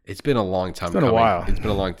 It's been a long time coming. It's been a while. It's been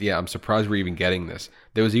a long. Yeah, I'm surprised we're even getting this.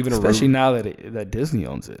 There was even especially now that Disney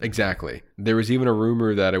owns it. Exactly. There was even a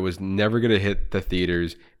rumor that it was never going to hit the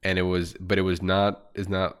theaters, and it was not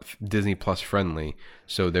Disney Plus friendly.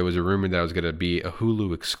 So there was a rumor that it was going to be a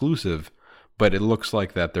Hulu exclusive, but it looks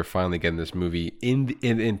like that they're finally getting this movie in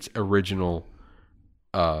its original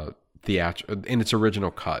in its original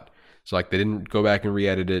cut. So like they didn't go back and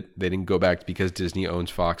re-edit it. They didn't go back because Disney owns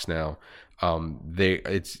Fox now.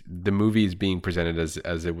 The movie is being presented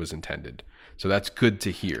as it was intended, so that's good to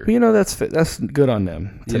hear. That's good on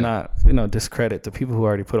them to not discredit the people who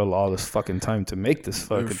already put all this fucking time to make this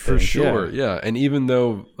fucking thing. For sure, yeah. And even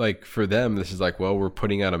though like for them, this is like, well, we're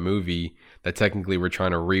putting out a movie that technically we're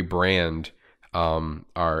trying to rebrand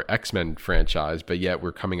our X-Men franchise, but yet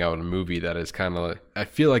we're coming out with a movie that is kind of, I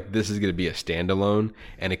feel like this is going to be a standalone,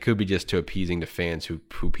 and it could be just too appeasing to fans who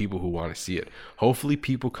people who want to see it. Hopefully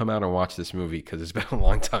people come out and watch this movie, because it's been a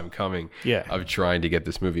long time coming of trying to get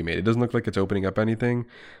this movie made. It doesn't look like it's opening up anything.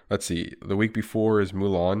 Let's see. The week before is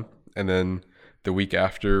Mulan, and then the week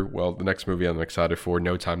after, well, the next movie I'm excited for,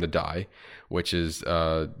 No Time to Die, which is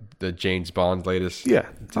the James Bond latest. Yeah,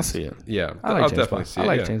 I'll see it. Yeah, I'll definitely see it. I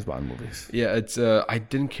like James Bond movies. Yeah, it's I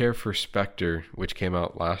didn't care for Spectre, which came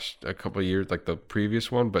out a couple of years, like the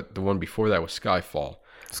previous one, but the one before that was Skyfall.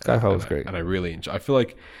 Skyfall was great. And I really enjoy. I feel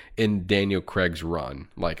like in Daniel Craig's run,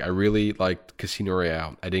 like I really liked Casino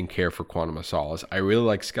Royale. I didn't care for Quantum of Solace. I really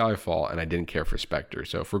like Skyfall, and I didn't care for Spectre.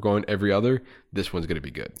 So if we're going every other, this one's going to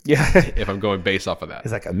be good. Yeah. If I'm going based off of that.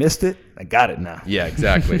 It's like, I missed it. I got it now. Yeah,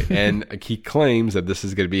 exactly. And he claims that this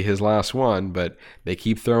is going to be his last one, but they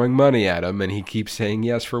keep throwing money at him, and he keeps saying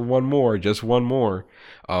yes for one more, just one more.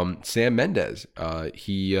 Sam Mendes,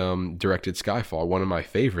 he directed Skyfall, one of my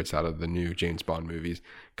favorites out of the new James Bond movies,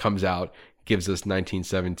 comes out, gives us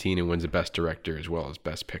 1917, and wins the Best Director as well as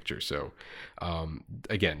Best Picture. So,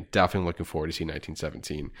 again, definitely looking forward to see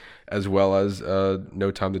 1917, as well as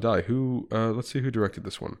No Time to Die. Who? Let's see who directed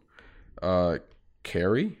this one.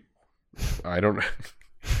 Carrie? I don't know.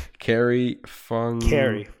 Carrie Fung.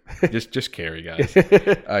 Carrie. just Carrie, guys.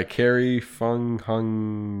 Carrie Fung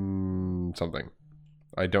Hung something.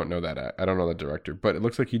 I don't know that. I don't know the director, but it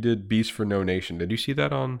looks like he did Beast for No Nation. Did you see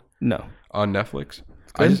that on Netflix?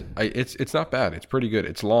 It's not bad. It's pretty good.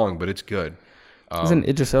 It's long, but it's good. Isn't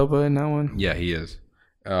Idris Elba in that one? Yeah, he is.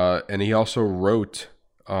 And he also wrote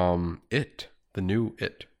It, the new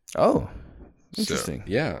It. Oh, interesting.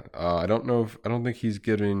 So, yeah, I don't think he's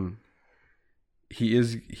getting.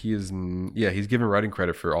 He's given writing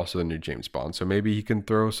credit for also the new James Bond. So maybe he can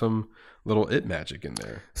throw some little It magic in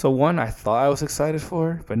there. So one I thought I was excited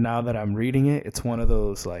for, but now that I'm reading it, it's one of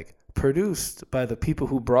those like produced by the people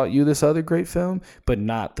who brought you this other great film, but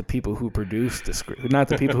not the people who produced this, not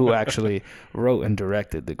the people who actually wrote and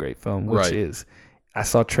directed the great film, which is, I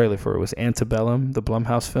saw a trailer for it. It was Antebellum, the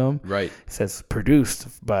Blumhouse film. Right. It says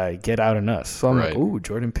produced by Get Out and Us. So I'm like, ooh,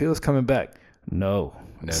 Jordan Peele's coming back. No,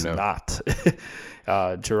 it's not.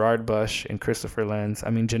 Gerard Bush and Christopher Lenz.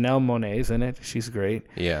 I mean, Janelle Monáe's in it. She's great.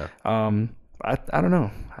 Yeah. I don't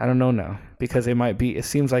know. I don't know now, because it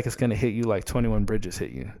seems like it's going to hit you like 21 Bridges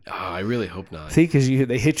hit you. Oh, I really hope not. See, because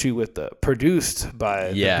they hit you with the produced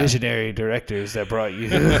by the visionary directors that brought you.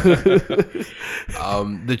 The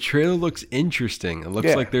trailer looks interesting. It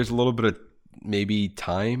looks like there's a little bit of maybe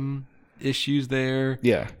time issues there.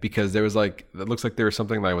 Yeah. Because it looks like there was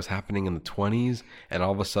something that was happening in the 20s, and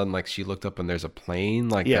all of a sudden, like, she looked up and there's a plane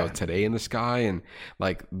that was today in the sky, and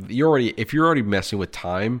like if you're already messing with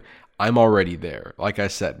time, I'm already there. Like I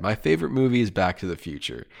said, my favorite movie is Back to the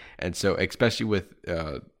Future. And so, especially with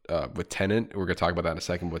Tenet, we're going to talk about that in a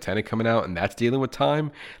second, with Tenet coming out, and that's dealing with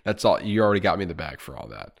time, that's all. You already got me in the bag for all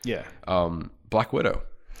that. Yeah. Black Widow.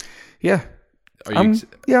 Yeah. I'm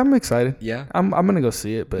excited. Yeah. I'm going to go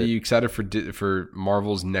see it, but are you excited for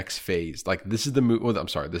Marvel's next phase? Like, this is the movie. Well, I'm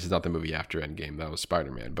sorry, this is not the movie after Endgame. That was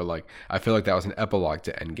Spider-Man, but like, I feel like that was an epilogue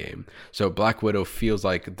to Endgame. So Black Widow feels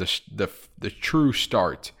like the true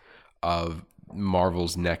start of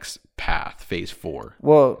Marvel's next path, phase 4.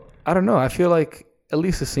 Well, I don't know. I feel like, at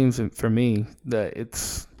least it seems for me, that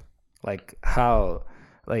it's like how,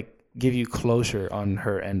 like, give you closure on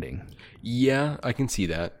her ending. Yeah, I can see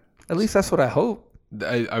that. At least that's what I hope.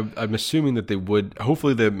 I'm assuming that they would.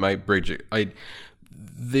 Hopefully, they might bridge it.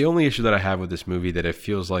 The only issue that I have with this movie, that it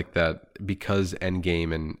feels like that because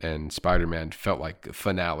Endgame and Spider-Man felt like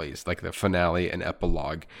finales, like the finale and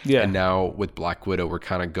epilogue. Yeah. And now with Black Widow, we're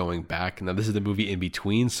kind of going back. Now, this is the movie in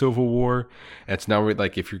between Civil War. And it's now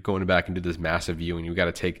like, if you're going back and do this massive view and you got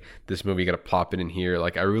to take this movie, you got to plop it in here.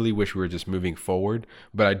 Like, I really wish we were just moving forward.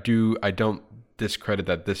 But I don't discredit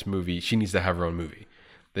that this movie, she needs to have her own movie.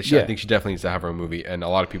 I think she definitely needs to have her own movie, and a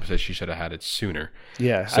lot of people say she should have had it sooner.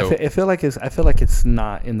 Yeah, so, I feel like it's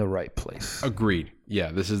not in the right place. Agreed.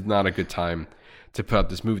 Yeah, this is not a good time to put out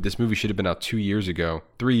this movie. This movie should have been out 2 years ago,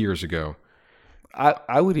 3 years ago.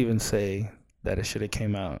 I would even say that it should have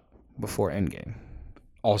came out before Endgame.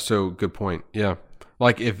 Also, good point. Yeah,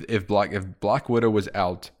 like if Black Widow was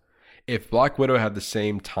out, if Black Widow had the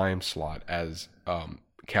same time slot as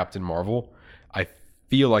Captain Marvel, I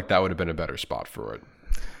feel like that would have been a better spot for it.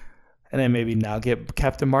 And then maybe now get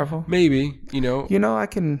Captain Marvel. Maybe, I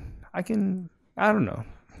can. I don't know.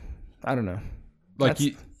 Like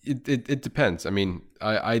it depends. I mean,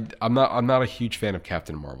 I'm not a huge fan of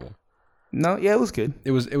Captain Marvel. No, yeah, it was good.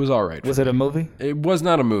 It was all right. Was it a movie? It was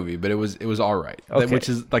not a movie, but it was all right. Okay. Which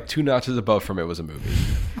is like 2 notches above from it was a movie.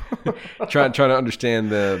 trying to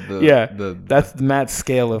understand that's Matt's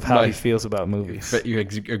scale of how he Nice. feels about movies. You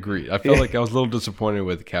agreed. I felt like I was a little disappointed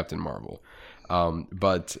with Captain Marvel,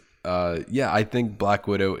 but I think Black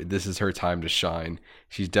Widow. This is her time to shine.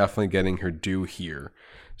 She's definitely getting her due here.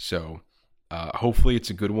 So hopefully it's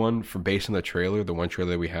a good one. Based on the trailer, the one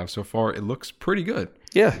trailer we have so far, it looks pretty good.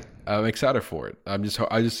 Yeah. I'm excited for it. I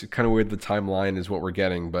just kind of weird the timeline is what we're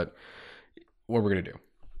getting, but what we're gonna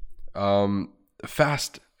do.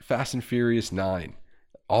 Fast and Furious 9,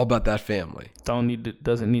 all about that family.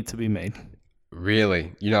 Doesn't need to be made.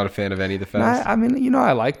 Really, you're not a fan of any of the Fast? I mean,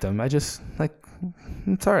 I like them. I just like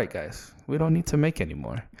it's all right, guys. We don't need to make any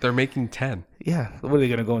more. They're making 10. Yeah, what are they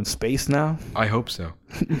gonna go in space now? I hope so.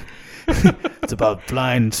 It's about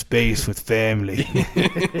flying in space with family.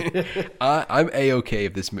 I'm a-okay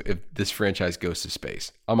if this franchise goes to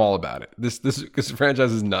space. I'm all about it. This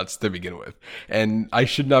franchise is nuts to begin with, and I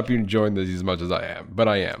should not be enjoying this as much as I am, but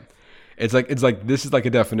I am. It's like this is like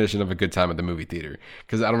a definition of a good time at the movie theater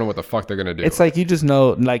because I don't know what the fuck they're gonna do. It's like you just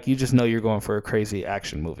know you're going for a crazy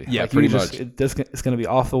action movie. Yeah, like pretty much. It's gonna be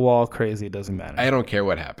off the wall, crazy. It doesn't matter. I don't care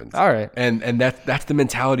what happens. All right, and that's the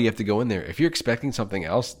mentality you have to go in there. If you're expecting something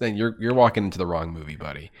else, then you're walking into the wrong movie,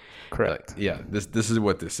 buddy. Correct. This is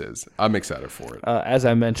what this is. I'm excited for it. As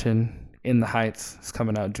I mentioned, In the Heights is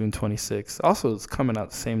coming out June 26th. Also, it's coming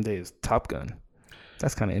out the same day as Top Gun.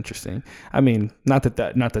 That's kind of interesting. I mean, not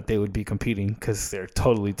that they would be competing because they're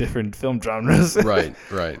totally different film genres. Right.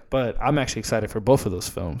 But I'm actually excited for both of those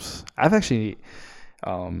films. I've actually,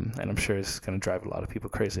 and I'm sure it's going to drive a lot of people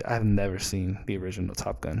crazy. I've never seen the original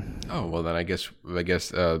Top Gun. Oh well, then I guess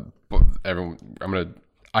everyone.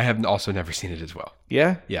 I have also never seen it as well.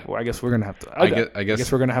 Yeah. Yeah. Well, I guess we're gonna have to. I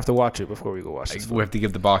guess we're gonna have to watch it before we go watch this. We have to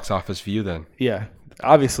give the box office view then. Yeah.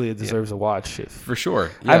 Obviously, it deserves a watch. For sure.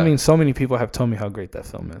 Yeah. I mean, so many people have told me how great that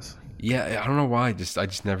film is. Yeah, I don't know why. I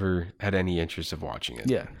just never had any interest of watching it.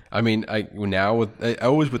 Yeah. I mean, I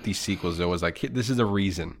always with these sequels, I was like, this is a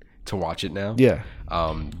reason to watch it now. Yeah.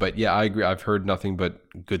 But yeah, I agree. I've heard nothing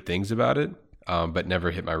but good things about it, but never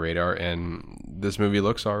hit my radar. And this movie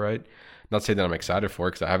looks all right. Not saying that I'm excited for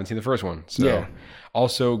it because I haven't seen the first one. So, yeah.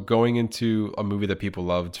 Also going into a movie that people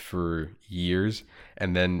loved for years,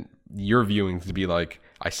 and then your viewing to be like,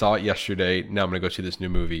 I saw it yesterday. Now I'm going to go see this new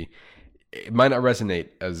movie. It might not resonate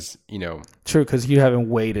as, True, because you haven't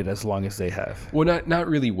waited as long as they have. Well, not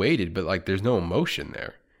really waited, but like there's no emotion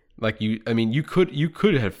there. Like you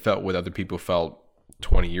could have felt what other people felt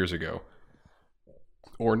 20 years ago,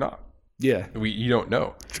 or not. Yeah, you don't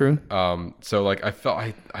know. True. So like I felt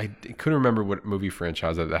I couldn't remember what movie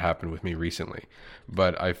franchise that happened with me recently,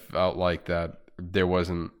 but I felt like that there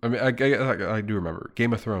wasn't. I mean, I do remember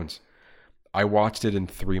Game of Thrones. I watched it in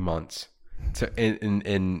 3 months for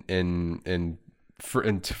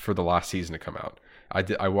the last season to come out.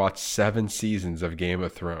 I watched 7 seasons of Game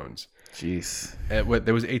of Thrones. Jeez.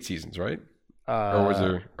 There was 8 seasons, right? Or was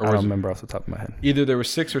there? I don't remember off the top of my head. Either there was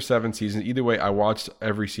 6 or 7 seasons. Either way, I watched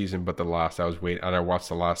every season, but the last I was waiting, and I watched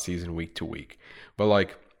the last season week to week. But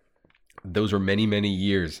like, those were many, many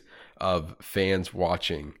years of fans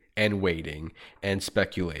watching and waiting and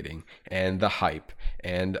speculating and the hype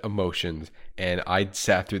and emotions, and I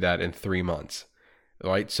sat through that in 3 months.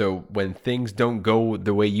 Right? So when things don't go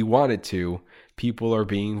the way you want it to, people are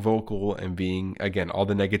being vocal and being, again, all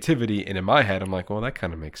the negativity. And in my head, I'm like, well, that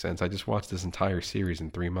kind of makes sense. I just watched this entire series in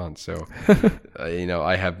 3 months. So,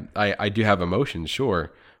 I do have emotions,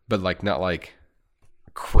 sure, but like not like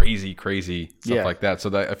crazy stuff like that. So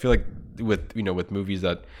that I feel like with movies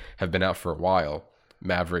that have been out for a while,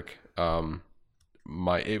 Maverick,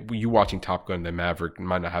 you watching Top Gun and Maverick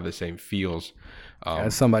might not have the same feels.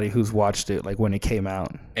 As somebody who's watched it like when it came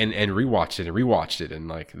out and rewatched it and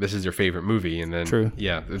like this is your favorite movie, and then True.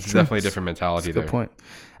 Yeah, it's definitely a different mentality there. Good point.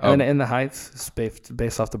 And then In the Heights, it's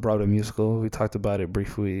based off the Broadway musical. We talked about it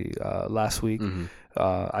briefly last week. Mm-hmm.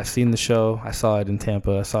 I've seen the show. I saw it in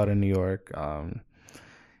Tampa. I saw it in New York.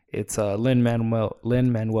 It's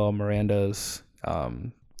Lin-Manuel Miranda's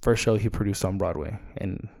first show he produced on Broadway,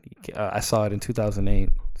 and I saw it in 2008.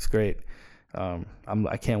 It's great.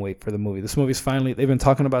 I can't wait for the movie. This movie's finally, they've been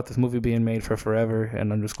talking about this movie being made for forever,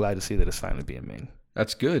 and I'm just glad to see that it's finally being made.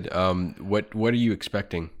 That's good. What are you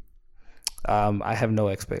expecting? I have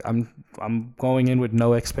no I'm going in with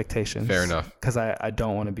no expectations. Fair enough. Because I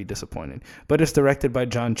don't want to be disappointed. But it's directed by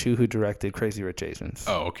John Chu, who directed Crazy Rich Asians.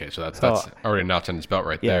 Oh, okay. So that's already a notch on his belt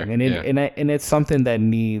right there. And it's something that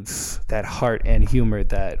needs that heart and humor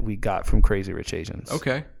that we got from Crazy Rich Asians.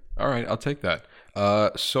 Okay. All right. I'll take that.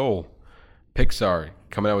 Soul. Pixar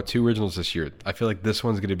coming out with 2 originals this year. I feel like this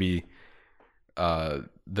one's going to be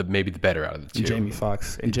maybe the better out of the 2. Jamie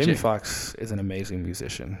Foxx. And Jamie Foxx is an amazing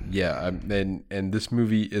musician. Yeah, and this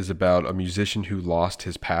movie is about a musician who lost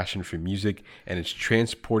his passion for music and is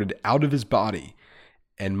transported out of his body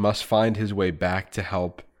and must find his way back to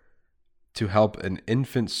help an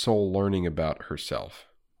infant soul learning about herself.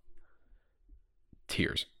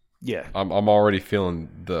 Tears. Yeah. I'm already feeling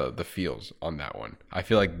the feels on that one. I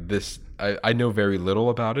feel like this. I know very little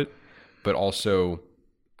about it, but also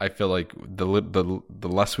I feel like the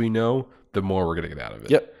less we know, the more we're gonna get out of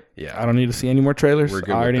it. Yep. Yeah. I don't need to see any more trailers.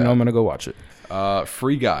 I already know I'm gonna go watch it.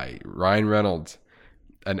 Free Guy, Ryan Reynolds,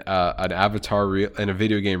 an avatar in a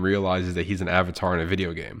video game realizes that he's an avatar in a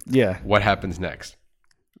video game. Yeah. What happens next?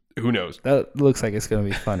 Who knows? That looks like it's gonna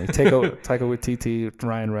be funny. Taika Waititi,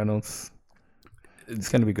 Ryan Reynolds. It's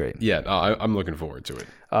gonna be great. Yeah, I'm looking forward to it.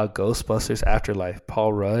 Ghostbusters Afterlife,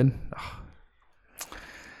 Paul Rudd.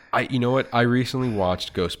 You know what? I recently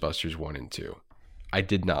watched Ghostbusters 1 and 2. I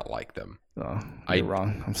did not like them. Oh, you're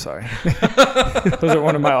wrong. I'm sorry. Those are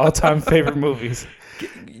one of my all-time favorite movies.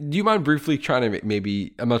 Do you mind briefly trying to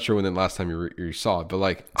maybe? I'm not sure when the last time you saw it, but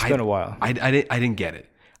like it's been a while. I didn't get it.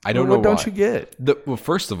 I don't know what why. Don't you get? Well,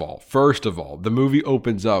 first of all, the movie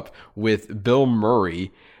opens up with Bill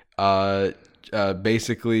Murray,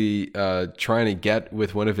 basically trying to get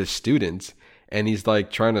with one of his students, and he's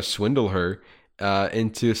like trying to swindle her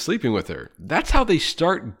into sleeping with her. That's how they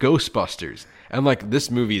start Ghostbusters. And like, this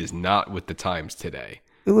movie is not with the times today.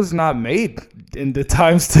 It was not made in the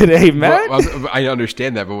times today, man. Well, I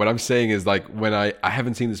understand that, but what I'm saying is like, when I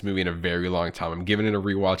haven't seen this movie in a very long time. I'm giving it a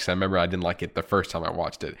rewatch because I remember I didn't like it the first time I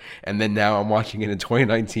watched it, and then now I'm watching it in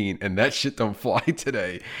 2019, and that shit don't fly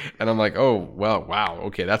today. And I'm like, oh well, wow,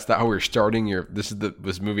 okay, that's how we're starting. This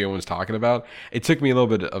movie everyone's talking about. It took me a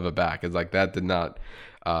little bit of a back. It's like that did not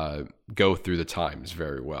go through the times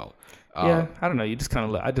very well. Yeah, I don't know. You just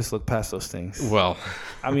kind of I just look past those things. Well,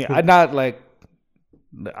 I mean, I'm not like.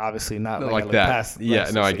 Obviously not like that. Past yeah,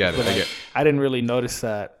 no, I get it. I didn't really notice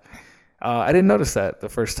that. I didn't notice that the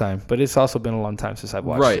first time, but it's also been a long time since I've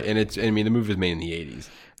watched it. Right, and I mean, the movie was made in the 80s,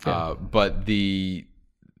 yeah. But the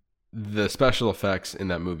special effects in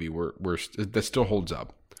that movie that still holds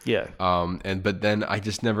up. Yeah. But then I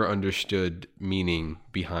just never understood meaning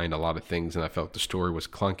behind a lot of things, and I felt the story was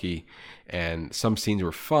clunky, and some scenes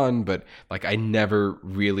were fun, but like I never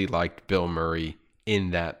really liked Bill Murray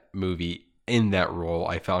in that movie. In that role,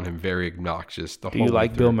 I found him very obnoxious. Do you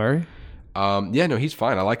like Bill Murray? Yeah, no, he's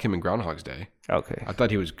fine. I like him in Groundhog's Day. Okay. I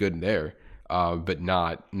thought he was good there, but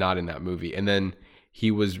not in that movie. And then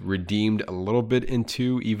he was redeemed a little bit in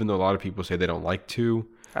 2, even though a lot of people say they don't like 2.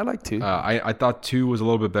 I like 2. I thought 2 was a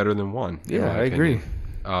little bit better than 1. Yeah, I agree.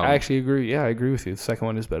 I actually agree. Yeah, I agree with you. The second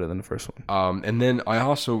one is better than the first one. And then I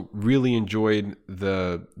also really enjoyed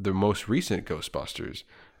the most recent Ghostbusters.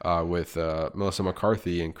 With Melissa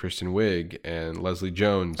McCarthy and Kristen Wiig and Leslie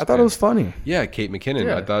Jones. I thought it was funny. Yeah, Kate McKinnon.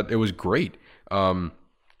 Yeah. I thought it was great. Paul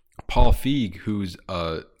Feig, who's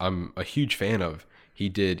I'm a huge fan of. He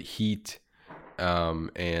did Heat,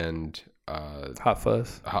 and Hot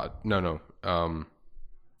Fuzz. No. Am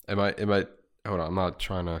I? Hold on. I'm not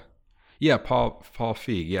trying to. Yeah, Paul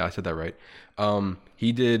Feig. Yeah, I said that right.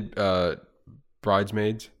 He did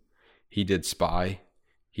Bridesmaids. He did Spy.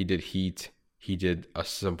 He did Heat. He did A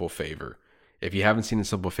Simple Favor. If you haven't seen A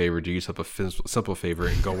Simple Favor, do yourself a simple favor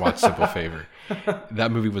and go watch Simple Favor.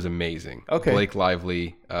 That movie was amazing. Okay. Blake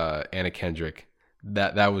Lively, Anna Kendrick.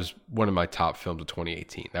 That was one of my top films of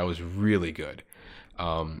 2018. That was really good.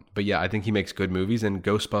 But yeah, I think he makes good movies, and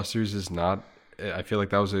Ghostbusters is not. I feel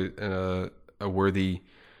like that was a worthy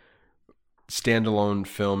standalone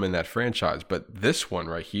film in that franchise. But this one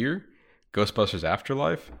right here, Ghostbusters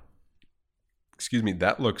Afterlife. Excuse me,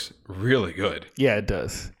 that looks really good. Yeah, it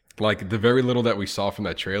does. Like the very little that we saw from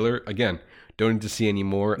that trailer, again, don't need to see any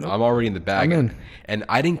more. Nope. I'm already in the bag. I'm in. And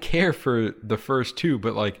I didn't care for the first 2,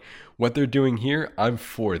 but like what they're doing here, I'm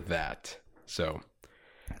for that. So,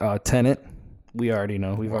 Tenet, we already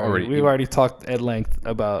know. We've already talked at length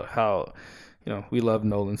about how, we love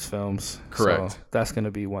Nolan's films. Correct. So that's going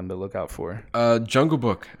to be one to look out for. Jungle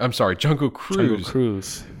Cruise. Jungle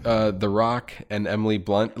Cruise. The Rock and Emily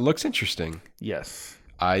Blunt. It looks interesting. Yes.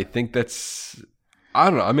 I think I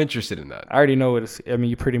don't know. I'm interested in that. I already know what it's. I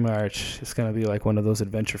mean, it's going to be like one of those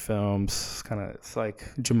adventure films. It's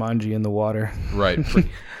like Jumanji in the water. Right.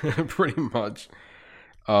 Pretty much.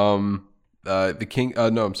 The King.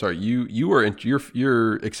 No, I'm sorry.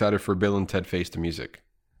 You're excited for Bill and Ted Face the Music.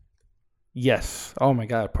 Yes. Oh my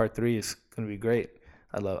God. Part 3 is going to be great.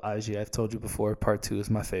 I love IG. I've told you before. Part 2 is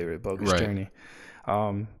my favorite. Bogus Journey.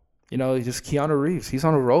 You know, just Keanu Reeves. He's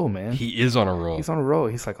on a roll, man. He is on a roll. He's on a roll.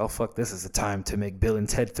 He's like, oh fuck, this is the time to make Bill and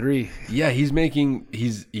Ted 3. Yeah, he's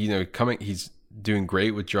doing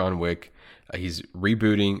great with John Wick. He's not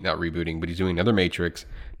rebooting, but he's doing another Matrix,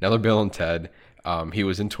 another Bill and Ted. He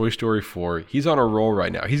was in Toy Story 4. He's on a roll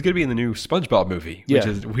right now. He's going to be in the new SpongeBob movie, which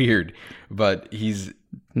is weird, but he's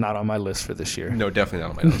not on my list for this year. No, definitely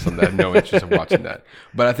not on my list. I have no interest in watching that.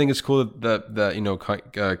 But I think it's cool that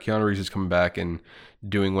Keanu Reeves is coming back and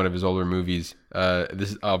doing one of his older movies.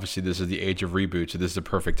 This is the age of reboot, so this is a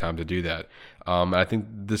perfect time to do that. I think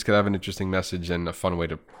this could have an interesting message and a fun way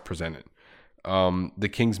to present it. The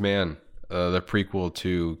King's Man, the prequel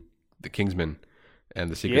to The Kingsman and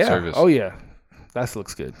the Secret Service. Oh yeah, that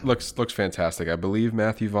looks good. Looks fantastic. I believe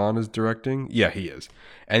Matthew Vaughn is directing. Yeah, he is.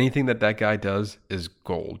 Anything that guy does is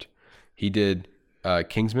gold. He did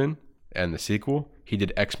Kingsman and the sequel. He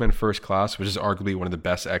did X-Men First Class, which is arguably one of the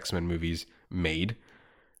best X-Men movies made.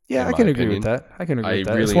 Yeah, I can agree with that.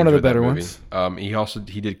 Really it's one of the better ones.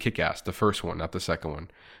 He did Kick-Ass, the first one, not the second one.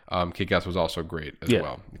 Kick-Ass was also great as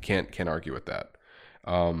well. Can't argue with that.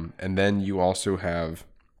 And then you also have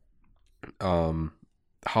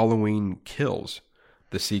Halloween Kills,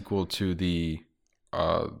 the sequel to the.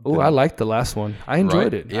 I liked the last one. I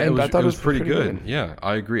enjoyed it. Yeah, I thought it was pretty good. Yeah,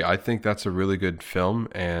 I agree. I think that's a really good film,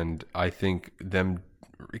 and I think them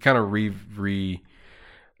kind of reamping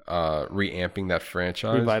that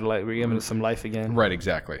franchise, giving it some life again. Right,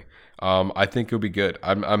 exactly. I think it'll be good.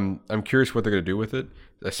 I'm curious what they're gonna do with it,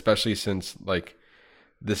 especially since like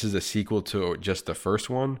this is a sequel to just the first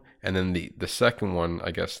one, and then the second one,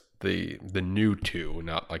 I guess the new two,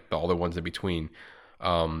 not like all the ones in between.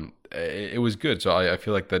 It was good, so I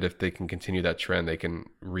feel like that if they can continue that trend, they can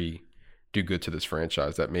do good to this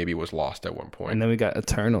franchise that maybe was lost at one point. And then we got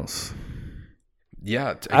Eternals.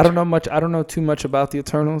 Yeah, I don't know too much about the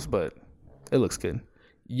Eternals, but it looks good.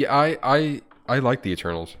 Yeah, I like the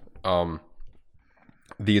Eternals. The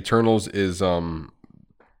Eternals is what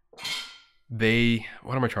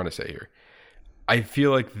am I trying to say here? I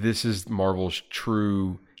feel like this is Marvel's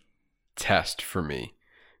true test for me,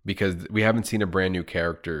 because we haven't seen a brand new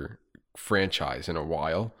character franchise in a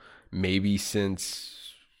while, maybe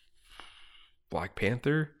since Black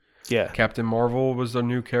Panther. Yeah, Captain Marvel was a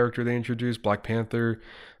new character they introduced, Black Panther,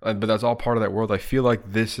 but that's all part of that world. I feel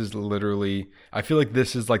like this is like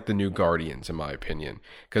the new Guardians, in my opinion,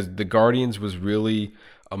 because the Guardians was really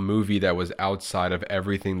a movie that was outside of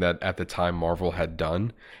everything that at the time Marvel had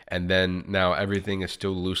done, and then now everything is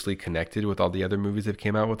still loosely connected with all the other movies that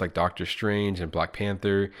came out with, like Doctor Strange and Black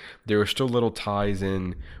Panther. There were still little ties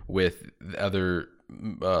in with the other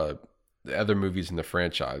movies in the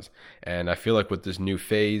franchise, and I feel like with this new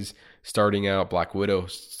phase starting out, Black Widow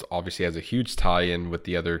obviously has a huge tie-in with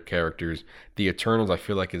the other characters. The Eternals, I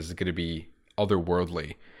feel like, is going to be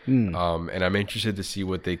otherworldly. And I'm interested to see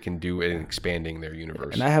what they can do in expanding their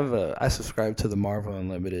universe. And I subscribe to the Marvel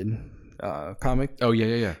Unlimited comic. Oh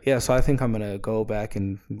yeah. Yeah, so I think I'm gonna go back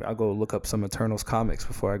and I'll go look up some Eternals comics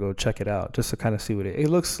before I go check it out, just to kind of see what it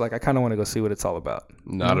looks like. I kind of want to go see what it's all about.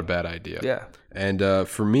 Not a bad idea. Yeah. And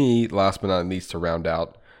for me, last but not least, to round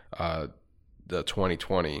out the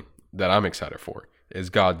 2020 that I'm excited for is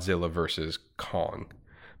Godzilla versus Kong,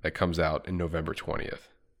 that comes out in November 20th.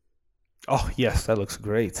 Oh yes, that looks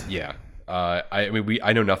great. Yeah,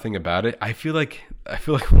 I know nothing about it. I feel like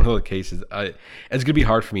one of the cases, it's gonna be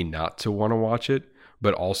hard for me not to want to watch it,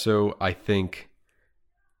 but also I think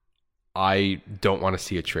I don't want to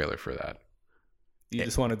see a trailer for that. You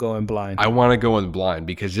just want to go in blind. I want to go in blind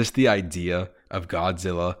because just the idea of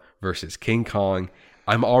Godzilla versus King Kong,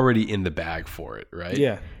 I'm already in the bag for it, right?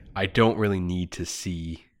 Yeah. I don't really need to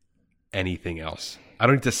see anything else. I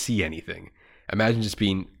don't need to see anything. Imagine just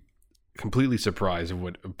being completely surprised of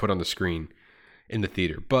what put on the screen in the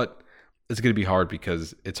theater. But it's going to be hard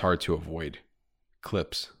because it's hard to avoid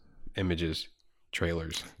clips, images,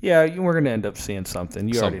 trailers. Yeah, we're going to end up seeing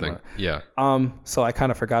something. Something, yeah. So I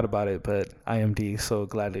kind of forgot about it, but IMD so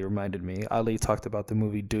gladly reminded me. Ali talked about the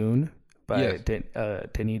movie Dune by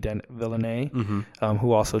Denis Villeneuve,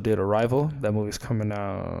 who also did Arrival. That movie's coming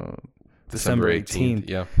out December 18th.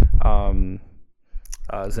 Yeah.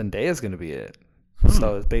 Zendaya's going to be it.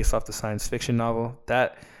 So it's based off the science fiction novel.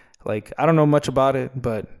 That, like, I don't know much about it,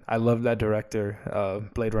 but I love that director,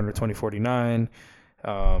 Blade Runner 2049.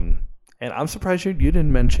 And I'm surprised you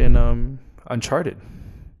didn't mention Uncharted.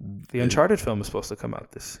 The Uncharted film is supposed to come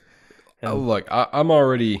out this. Look, I'm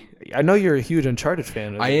already... I know you're a huge Uncharted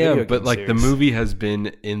fan. I am, but like the movie has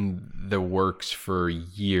been in the works for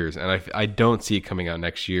years, and I don't see it coming out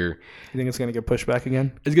next year. You think it's going to get pushed back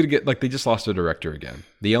again? It's going to get, like, they just lost a director again.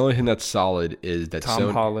 The only thing that's solid is that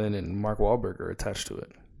Tom Holland and Mark Wahlberg are attached to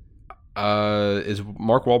it. Is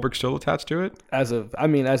Mark Wahlberg still attached to it? As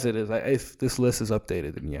it is. If this list is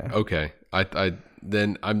updated, then yeah. Okay.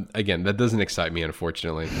 Then I'm again. That doesn't excite me,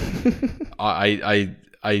 unfortunately. I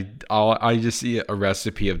just see a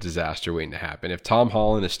recipe of disaster waiting to happen. If Tom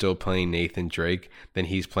Holland is still playing Nathan Drake, then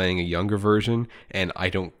he's playing a younger version, and I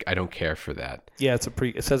don't care for that. Yeah,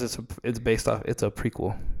 it says it's based off. It's a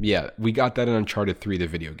prequel. Yeah, we got that in Uncharted 3, the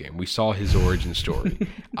video game. We saw his origin story.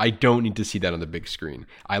 I don't need to see that on the big screen.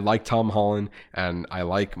 I like Tom Holland and I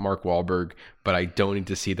like Mark Wahlberg, but I don't need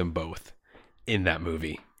to see them both in that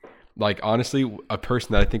movie. Like, honestly, a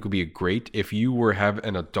person that I think would be great if you were have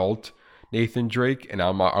an adult Nathan Drake, and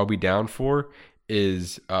I'll be down for,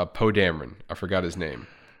 is Poe Dameron. I forgot his name.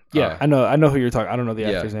 Yeah, I know who you're talking. I don't know the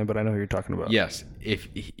actor's name, but I know who you're talking about. Yes, if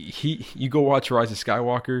you go watch Rise of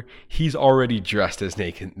Skywalker, he's already dressed as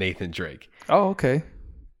Nathan Drake. Oh, okay.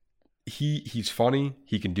 He's funny.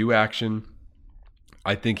 He can do action.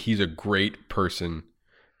 I think he's a great person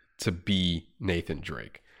to be Nathan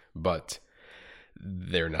Drake, but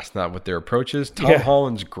that's not what their approach is. Tom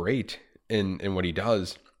Holland's great in what he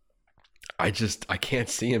does. I can't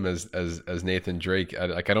see him as Nathan Drake.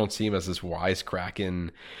 I don't see him as this wisecracking,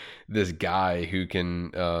 this guy who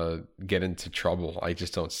can get into trouble. I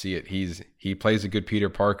just don't see it. He plays a good Peter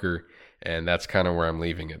Parker, and that's kind of where I'm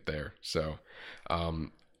leaving it there. So,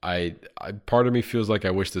 I part of me feels like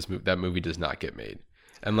I wish that movie does not get made,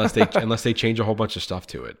 unless they change a whole bunch of stuff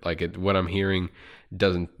to it. Like what I'm hearing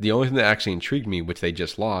doesn't. The only thing that actually intrigued me, which they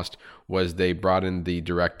just lost, was they brought in the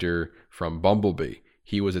director from Bumblebee.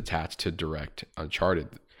 He was attached to direct Uncharted,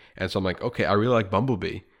 and so I'm like, okay, I really like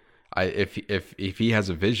Bumblebee. If he has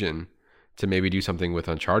a vision to maybe do something with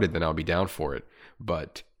Uncharted, then I'll be down for it.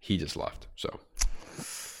 But he just left, so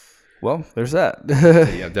well, there's that.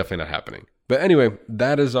 Yeah, definitely not happening. But anyway,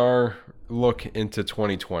 that is our look into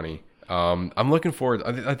 2020. I'm looking forward.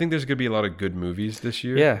 I think there's going to be a lot of good movies this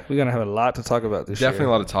year. Yeah, we're going to have a lot to talk about this year.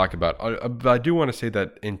 Definitely a lot to talk about. But I do want to say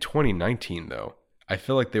that in 2019, though, I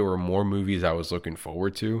feel like there were more movies I was looking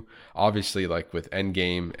forward to. Obviously, like with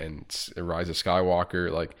Endgame and Rise of Skywalker,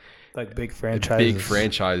 like big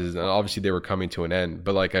franchises. And obviously they were coming to an end.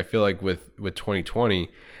 But like I feel like with 2020,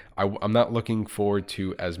 I'm not looking forward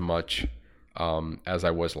to as much as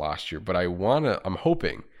I was last year. But I'm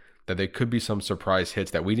hoping that there could be some surprise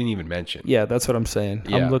hits that we didn't even mention. Yeah, that's what I'm saying.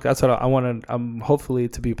 Yeah. That's what I want to. I'm hopefully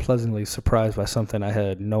to be pleasantly surprised by something I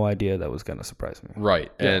had no idea that was going to surprise me.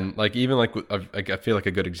 Right, Yeah. and like even like I feel like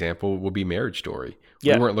a good example would be Marriage Story.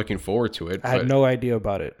 Yeah. We weren't looking forward to it. I had no idea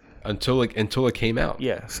about it until it came out.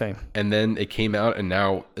 Yeah, same. And then it came out, and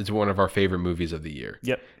now it's one of our favorite movies of the year.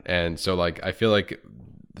 Yep. And so like I feel like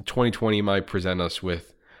 2020 might present us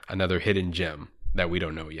with another hidden gem that we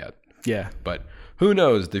don't know yet. Yeah. But who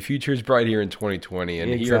knows? The future is bright here in 2020,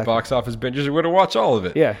 and Exactly. here at Box Office Bingers, we're going to watch all of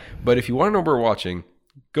it. Yeah. But if you want to know what we're watching,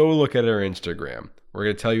 go look at our Instagram. We're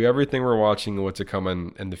going to tell you everything we're watching and what's to come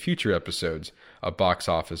in the future episodes of Box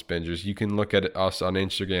Office Bingers. You can look at us on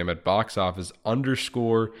Instagram at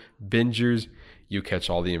boxoffice_bingers. You catch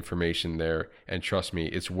all the information there, and trust me,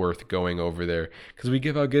 it's worth going over there because we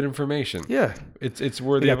give out good information. Yeah. It's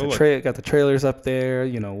worthy of a look. Got the trailers up there.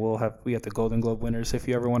 You know, we have the Golden Globe winners. If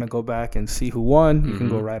you ever want to go back and see who won, you can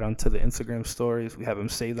go right onto the Instagram stories. We have them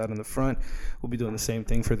saved out in the front. We'll be doing the same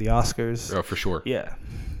thing for the Oscars. Oh, for sure. Yeah.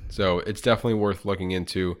 So it's definitely worth looking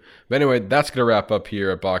into. But anyway, that's going to wrap up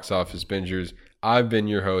here at Box Office Bingers. I've been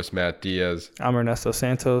your host, Matt Diaz. I'm Ernesto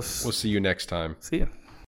Santos. We'll see you next time. See ya.